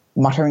 Dan,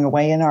 muttering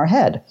away in our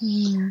head.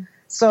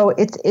 So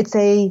it's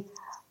a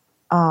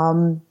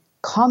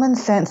common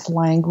sense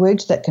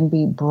language that can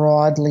be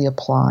broadly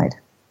applied.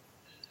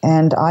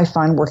 And I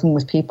find working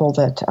with people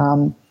that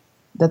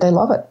they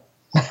love it.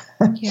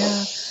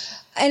 Yeah.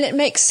 And it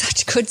makes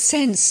such good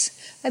sense.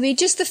 I mean,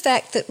 just the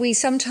fact that we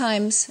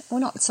sometimes,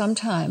 well, not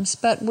sometimes,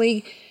 but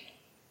we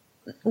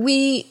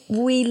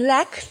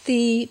lack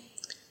the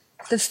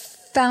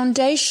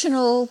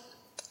foundational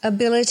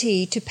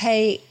ability to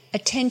pay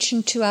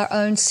attention to our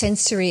own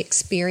sensory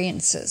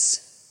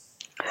experiences.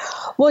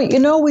 Well,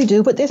 we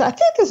do, but I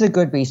think there's a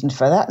good reason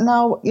for that.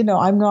 Now,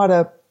 I'm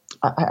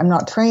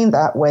not trained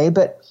that way,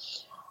 but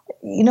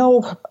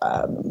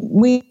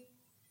we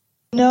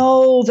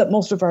know that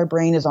most of our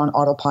brain is on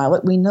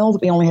autopilot. We know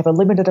that we only have a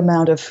limited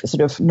amount of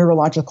sort of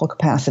neurological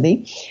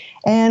capacity.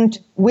 And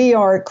we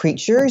are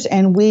creatures,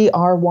 and we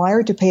are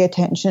wired to pay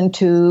attention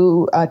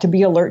to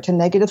be alert to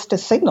negative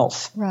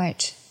signals.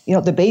 Right.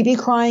 The baby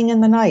crying in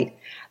the night,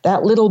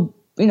 that little,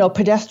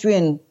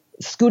 pedestrian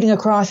scooting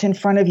across in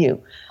front of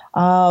you.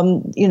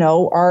 Our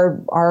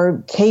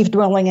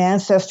cave-dwelling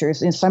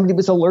ancestors, and somebody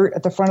was alert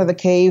at the front of the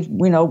cave,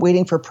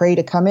 waiting for prey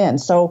to come in.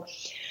 So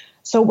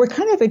we're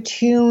kind of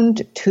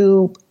attuned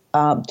to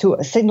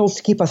signals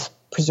to keep us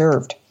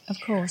preserved. Of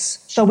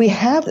course. So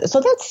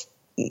that's,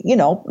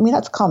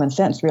 that's common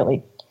sense,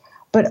 really.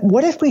 But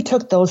what if we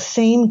took those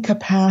same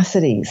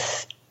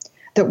capacities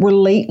that were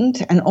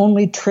latent and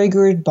only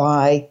triggered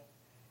by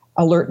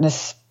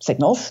alertness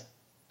signals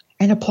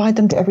and applied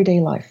them to everyday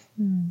life.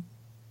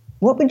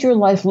 What would your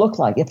life look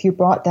like if you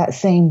brought that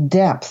same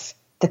depth,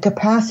 the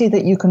capacity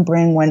that you can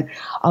bring when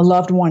a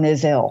loved one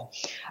is ill,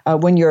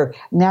 when you're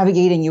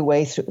navigating your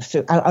way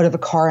out of a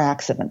car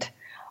accident?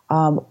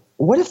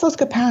 What if those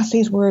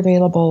capacities were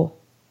available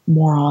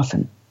more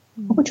often?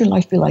 What would your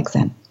life be like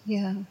then?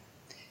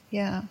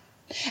 Yeah.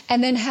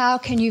 And then how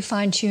can you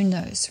fine-tune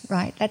those,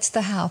 right? That's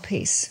the how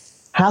piece.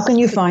 How can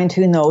you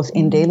fine-tune those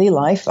in daily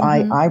life?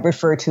 I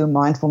refer to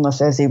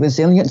mindfulness as a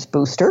resilience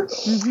booster.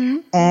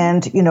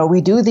 And, we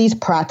do these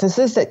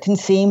practices that can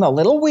seem a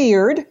little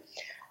weird.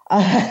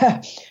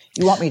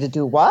 You want me to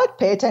do what?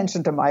 Pay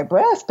attention to my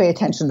breath, pay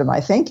attention to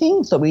my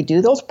thinking. So we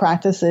do those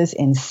practices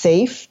in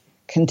safe,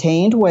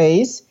 contained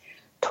ways.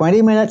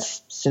 20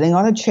 minutes sitting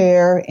on a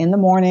chair in the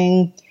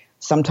morning,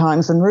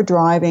 sometimes when we're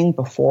driving,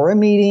 before a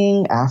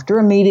meeting, after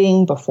a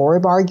meeting, before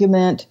an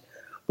argument.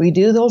 We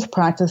do those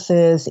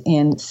practices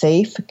in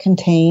safe,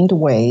 contained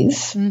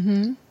ways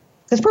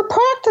because we're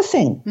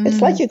practicing.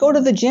 It's like you go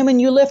to the gym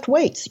and you lift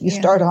weights. You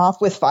start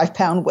off with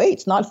 5-pound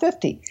weights, not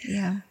 50.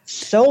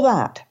 So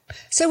that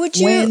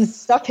when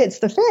stuff hits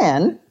the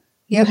fan,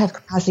 you have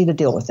capacity to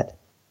deal with it.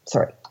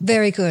 Sorry.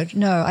 Very good.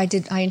 No, I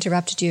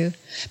interrupted you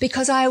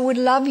because I would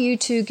love you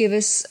to give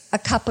us a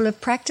couple of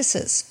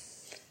practices.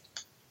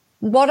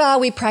 What are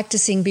we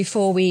practicing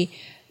before we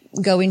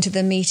go into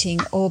the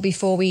meeting, or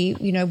before we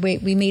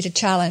meet a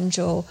challenge,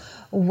 or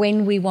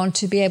when we want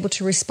to be able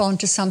to respond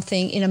to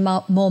something in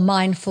a more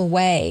mindful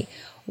way?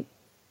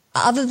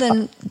 Other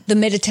than the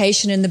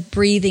meditation and the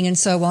breathing and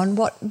so on,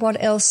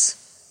 what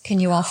else can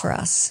you offer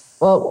us?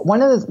 Well,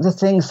 one of the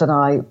things that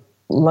I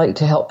like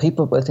to help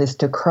people with is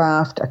to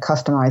craft a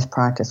customized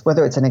practice,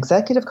 whether it's an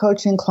executive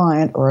coaching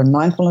client or a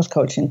mindfulness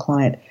coaching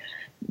client.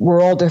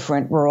 We're all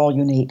different. We're all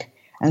unique.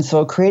 And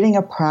so creating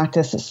a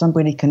practice that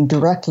somebody can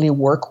directly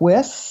work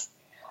with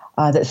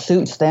that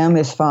suits them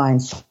is fine.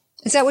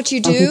 Is that what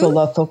you do? Some people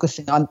love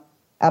focusing on,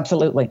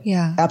 absolutely.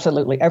 Yeah.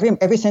 Absolutely.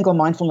 Every single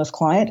mindfulness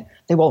client,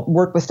 they will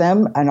work with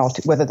them, and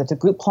whether that's a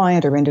group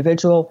client or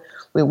individual,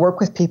 we work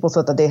with people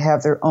so that they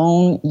have their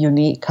own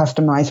unique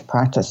customized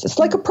practice. It's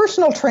like a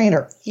personal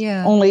trainer,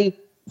 only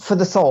for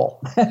the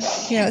soul.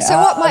 So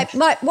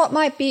what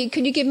might be,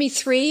 can you give me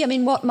 3? I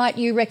mean, what might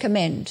you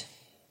recommend?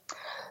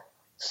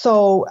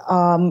 So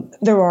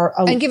there are...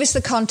 and give us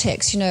the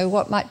context,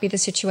 what might be the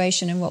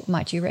situation and what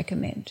might you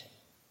recommend?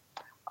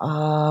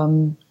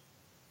 So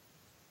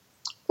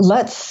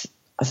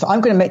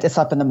I'm going to make this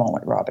up in the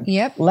moment, Robin.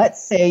 Yep.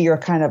 Let's say you're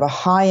kind of a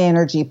high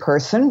energy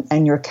person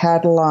and you're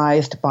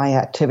catalyzed by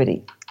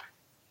activity.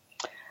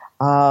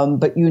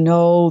 But you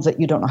know that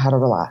you don't know how to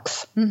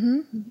relax.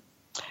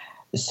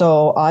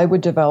 So I would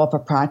develop a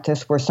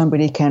practice where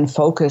somebody can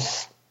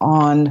focus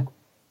on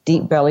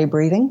deep belly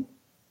breathing,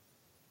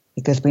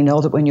 because we know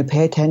that when you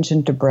pay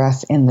attention to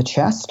breath in the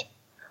chest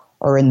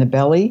or in the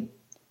belly,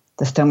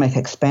 the stomach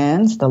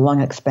expands, the lung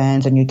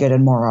expands, and you get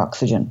in more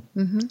oxygen.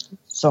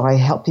 So I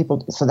help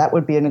people. So that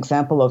would be an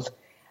example of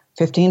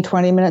 15,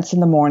 20 minutes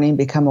in the morning,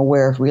 become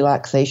aware of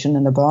relaxation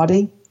in the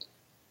body,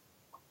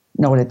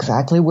 note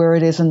exactly where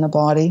it is in the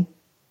body,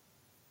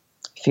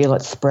 feel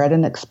it spread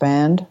and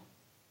expand,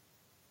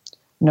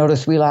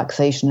 notice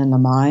relaxation in the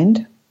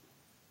mind.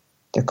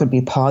 There could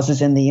be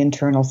pauses in the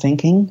internal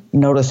thinking.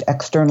 Notice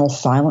external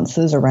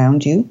silences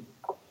around you.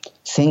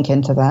 Sink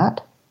into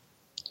that.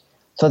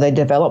 So they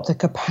develop the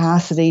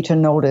capacity to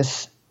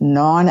notice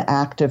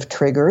non-active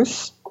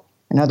triggers.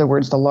 In other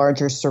words, the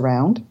larger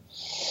surround.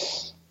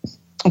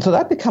 And so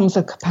that becomes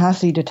a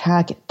capacity to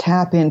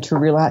tap into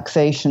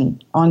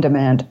relaxation on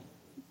demand.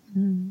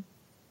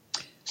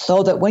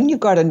 So that when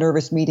you've got a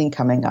nervous meeting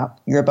coming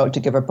up, you're about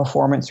to give a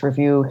performance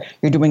review,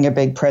 you're doing a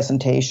big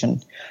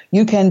presentation,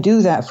 you can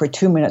do that for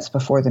 2 minutes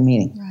before the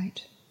meeting.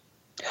 Right.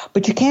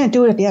 But you can't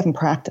do it if you haven't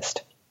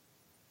practiced.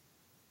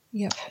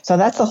 Yep. So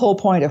that's the whole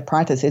point of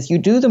practice is you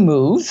do the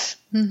moves,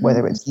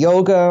 whether it's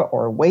yoga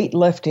or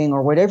weightlifting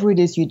or whatever it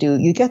is you do,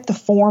 you get the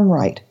form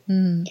right.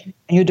 And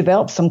you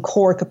develop some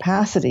core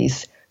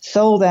capacities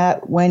so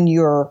that when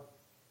you're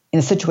in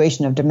a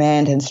situation of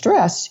demand and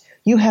stress,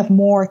 you have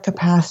more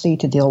capacity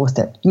to deal with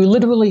it. You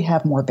literally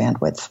have more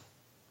bandwidth.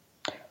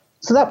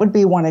 So that would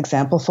be one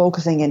example,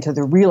 focusing into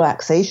the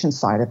relaxation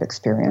side of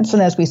experience.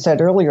 And as we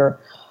said earlier,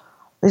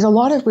 there's a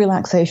lot of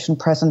relaxation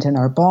present in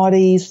our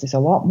bodies. There's a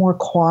lot more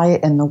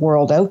quiet in the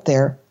world out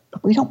there,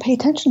 but we don't pay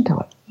attention to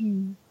it.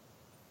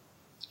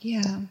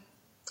 Yeah. Well,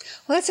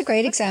 that's a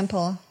great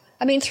example.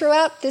 I mean,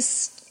 throughout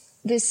this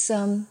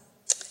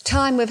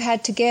time we've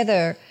had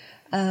together,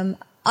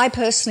 I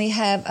personally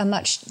have a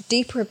much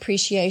deeper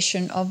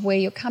appreciation of where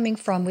you're coming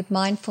from with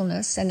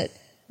mindfulness, and it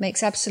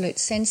makes absolute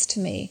sense to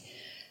me.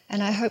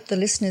 And I hope the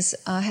listeners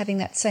are having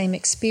that same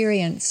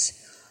experience.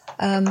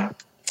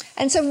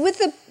 And so with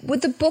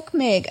the book,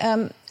 Meg,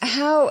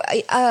 how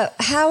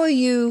are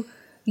you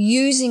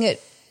using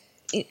it?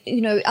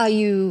 Are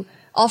you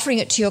offering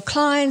it to your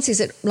clients? Is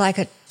it like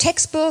a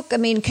textbook? I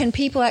mean, can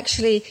people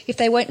actually, if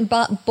they went and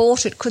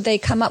bought it, could they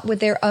come up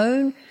with their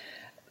own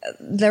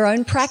their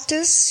own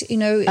practice, you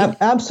know?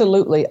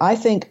 Absolutely. I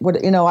think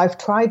I've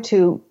tried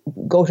to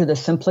go to the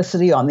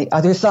simplicity on the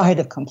other side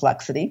of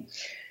complexity,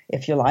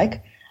 if you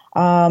like.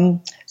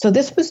 So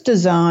this was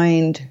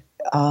designed,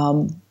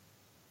 I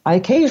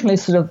occasionally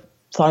sort of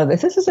thought of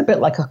this is a bit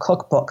like a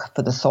cookbook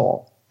for the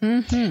soul.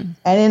 Mm-hmm.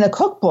 And in a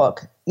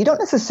cookbook, you don't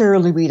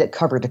necessarily read it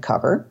cover to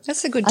cover.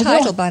 That's a good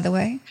title, by the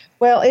way.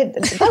 Well,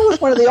 that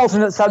was one of the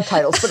alternate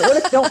subtitles, but what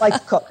if you don't like to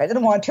cook? I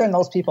didn't want to turn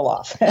those people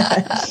off.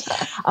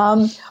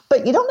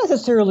 But you don't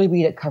necessarily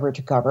read it cover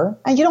to cover,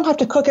 and you don't have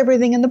to cook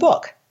everything in the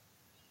book,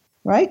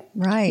 right?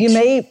 Right.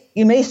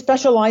 You may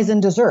specialize in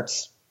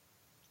desserts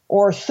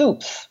or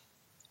soups,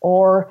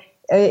 or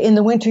in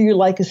the winter you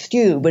like a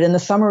stew, but in the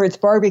summer it's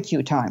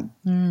barbecue time.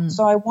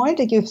 So I wanted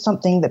to give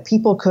something that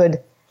people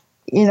could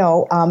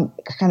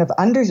kind of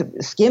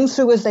skim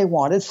through as they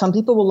wanted. Some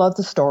people will love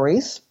the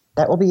stories.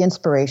 That will be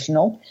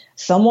inspirational.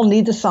 Some will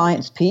need the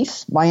science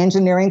piece. My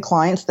engineering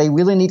clients, they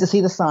really need to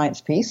see the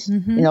science piece.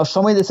 Mm-hmm.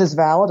 Show me this is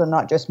valid and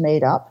not just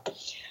made up.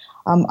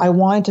 I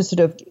wanted to sort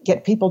of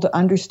get people to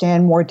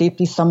understand more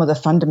deeply some of the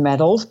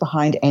fundamentals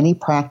behind any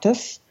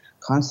practice: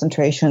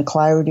 concentration,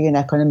 clarity, and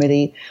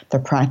equanimity, the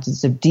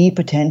practice of deep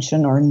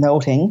attention or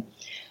noting,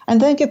 and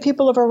then give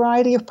people a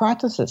variety of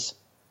practices.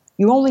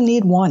 You only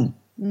need one.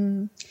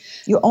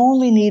 You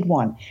only need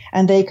one.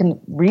 And they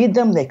can read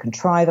them, they can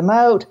try them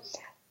out.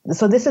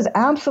 So this is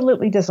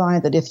absolutely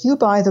designed that if you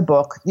buy the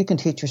book, you can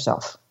teach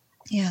yourself.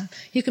 Yeah,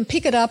 you can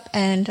pick it up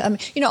and,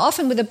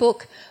 often with a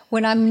book,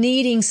 when I'm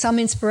needing some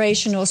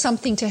inspiration or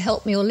something to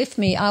help me or lift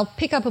me, I'll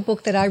pick up a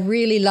book that I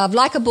really love,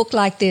 like a book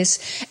like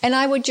this, and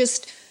I would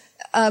just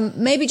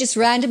maybe just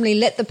randomly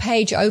let the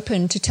page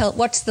open to tell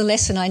what's the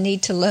lesson I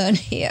need to learn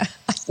here.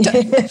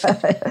 Yeah,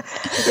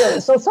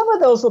 so some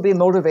of those will be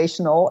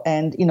motivational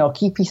and,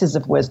 key pieces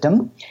of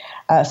wisdom.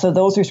 So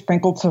those are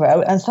sprinkled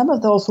throughout. And some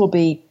of those will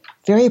be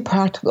very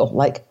practical,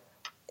 like,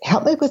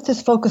 help me with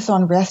this focus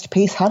on rest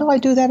piece. How do I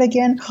do that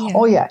again? Yeah.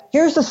 Oh, yeah,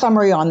 here's the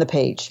summary on the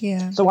page.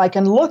 Yeah. So I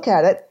can look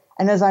at it,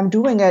 and as I'm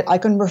doing it, I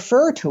can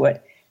refer to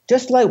it.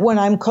 Just like when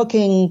I'm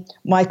cooking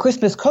my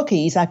Christmas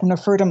cookies, I can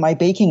refer to my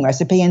baking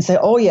recipe and say,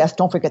 oh, yes,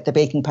 don't forget the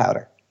baking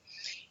powder.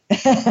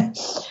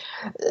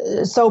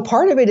 So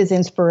part of it is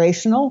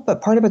inspirational,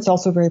 but part of it's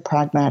also very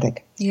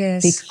pragmatic.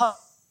 Yes.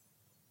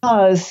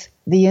 Because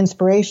the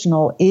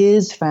inspirational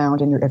is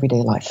found in your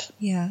everyday life.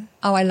 Yeah.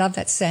 Oh, I love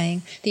that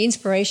saying. The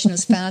inspiration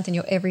is found in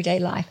your everyday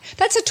life.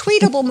 That's a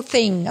tweetable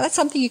thing. That's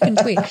something you can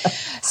tweet.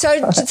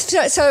 So just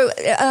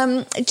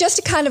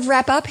to kind of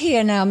wrap up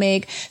here now,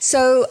 Meg.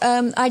 So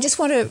I just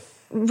want to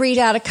read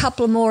out a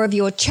couple more of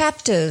your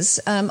chapters.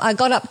 I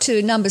got up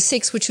to number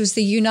 6, which was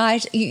the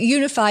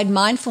unified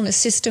mindfulness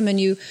system, and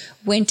you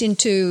went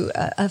into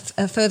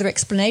a further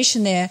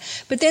explanation there.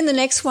 But then the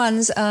next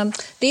ones,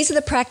 these are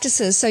the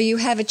practices. So you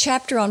have a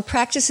chapter on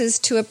practices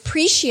to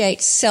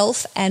appreciate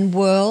self and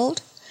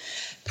world,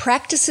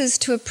 practices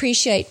to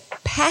appreciate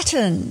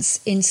patterns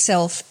in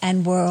self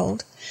and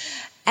world,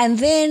 and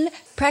then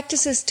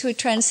practices to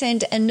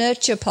transcend and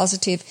nurture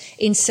positive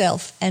in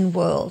self and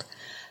world.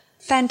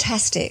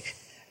 Fantastic.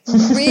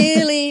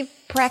 Really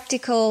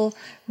practical,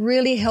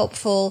 really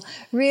helpful,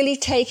 really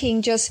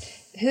taking just,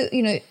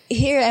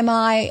 here am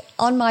I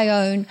on my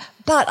own,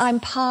 but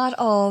I'm part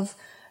of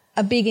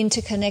a big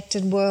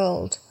interconnected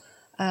world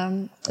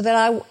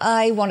that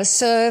I want to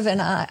serve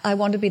and I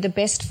want to be the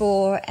best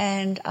for,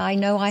 and I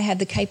know I have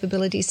the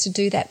capabilities to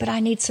do that, but I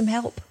need some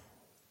help.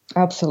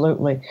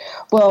 Absolutely.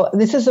 Well,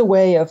 this is a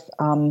way of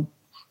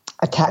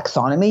a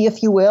taxonomy,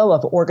 if you will,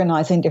 of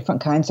organizing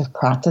different kinds of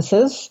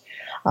practices.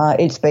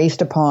 It's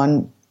based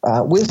upon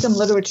wisdom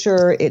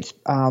literature, it's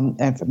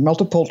and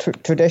multiple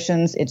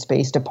traditions. It's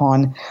based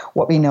upon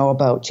what we know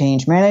about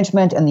change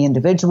management and the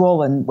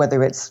individual, and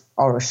whether it's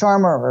Otto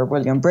Scharmer or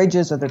William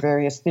Bridges or the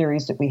various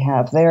theories that we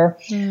have there.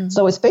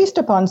 So it's based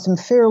upon some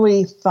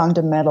fairly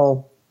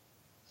fundamental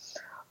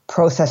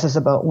processes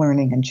about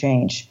learning and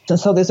change.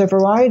 So there's a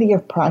variety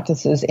of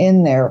practices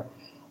in there,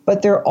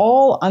 but they're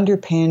all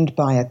underpinned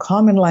by a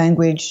common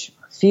language,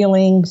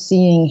 feeling,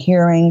 seeing,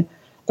 hearing.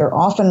 They're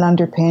often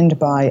underpinned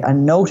by a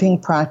noting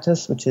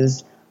practice, which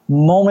is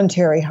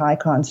momentary high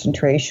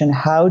concentration.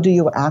 How do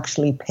you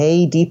actually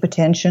pay deep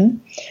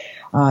attention?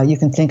 You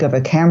can think of a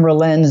camera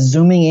lens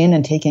zooming in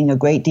and taking a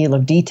great deal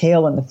of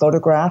detail in the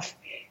photograph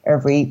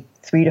every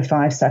 3 to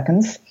 5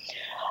 seconds.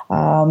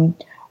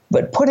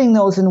 But putting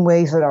those in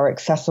ways that are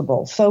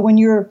accessible. So when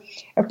you're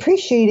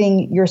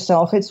appreciating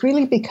yourself, it's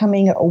really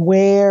becoming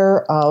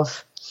aware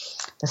of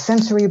the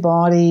sensory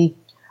body,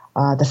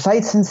 the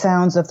sights and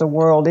sounds of the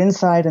world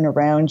inside and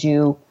around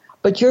you,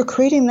 but you're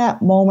creating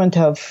that moment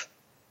of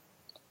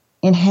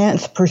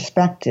enhanced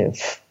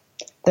perspective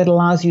that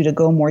allows you to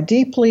go more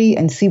deeply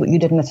and see what you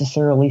didn't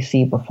necessarily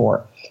see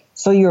before.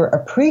 So you're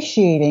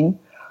appreciating,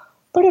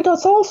 but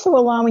it's also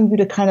allowing you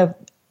to kind of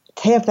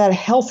have that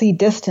healthy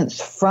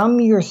distance from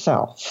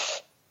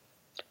yourself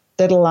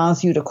that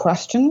allows you to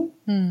question,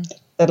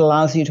 that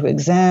allows you to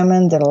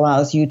examine, that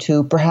allows you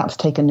to perhaps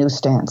take a new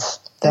stance.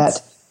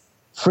 That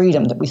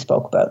freedom that we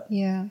spoke about.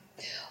 Yeah.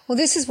 Well,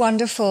 this is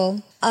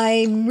wonderful.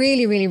 I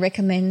really, really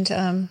recommend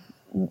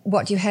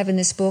what you have in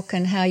this book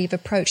and how you've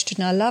approached it.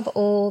 And I love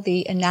all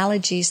the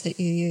analogies that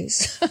you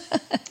use.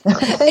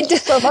 Thank you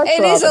so much, It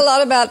Robin. is a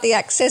lot about the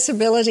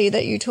accessibility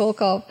that you talk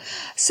of.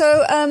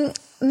 So,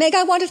 Meg,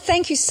 I want to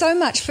thank you so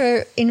much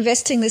for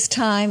investing this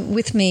time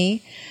with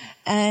me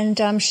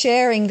and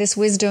sharing this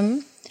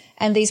wisdom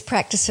and these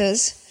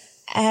practices.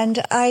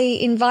 And I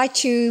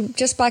invite you,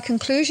 just by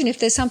conclusion, if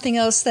there's something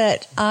else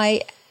that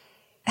I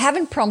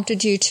haven't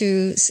prompted you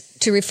to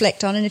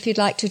reflect on, and if you'd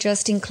like to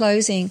just in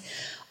closing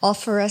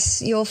offer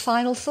us your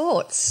final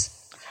thoughts.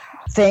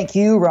 Thank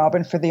you,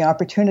 Robin, for the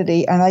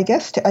opportunity. And I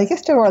guess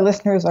to our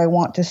listeners, I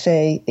want to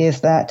say is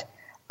that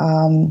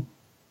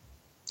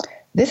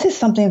this is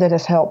something that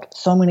has helped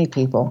so many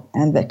people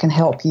and that can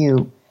help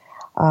you.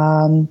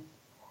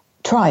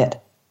 Try it.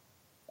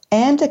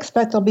 And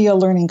expect there'll be a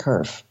learning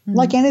curve.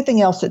 Like anything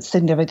else that's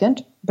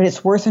significant, but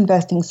it's worth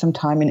investing some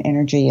time and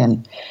energy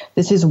in.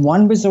 This is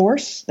one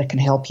resource that can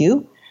help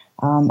you.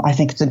 I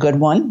think it's a good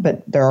one,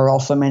 but there are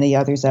also many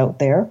others out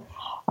there.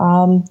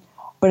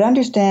 But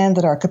understand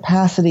that our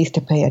capacities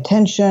to pay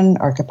attention,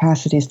 our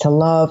capacities to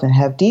love and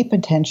have deep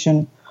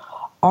attention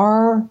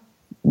are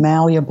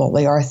malleable.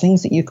 They are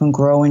things that you can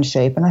grow and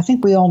shape, and I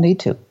think we all need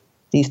to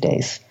these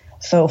days.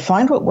 So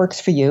find what works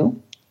for you,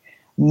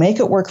 make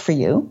it work for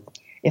you.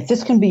 If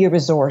this can be a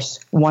resource,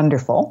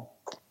 wonderful.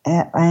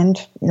 And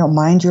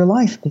mind your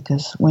life,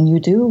 because when you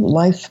do,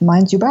 life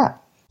minds you back.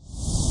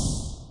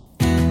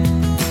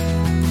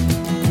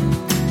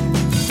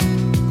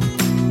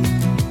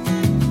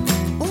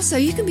 Also,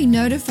 you can be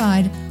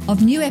notified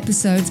of new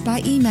episodes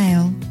by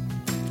email.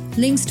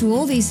 Links to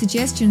all these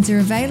suggestions are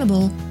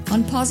available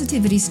on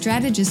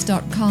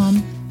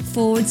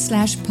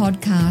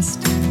positivitystrategist.com/podcast.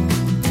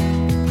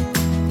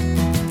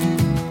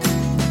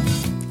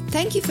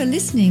 Thank you for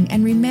listening,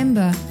 and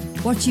remember,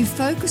 what you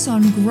focus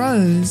on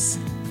grows.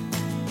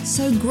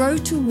 So grow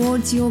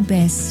towards your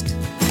best.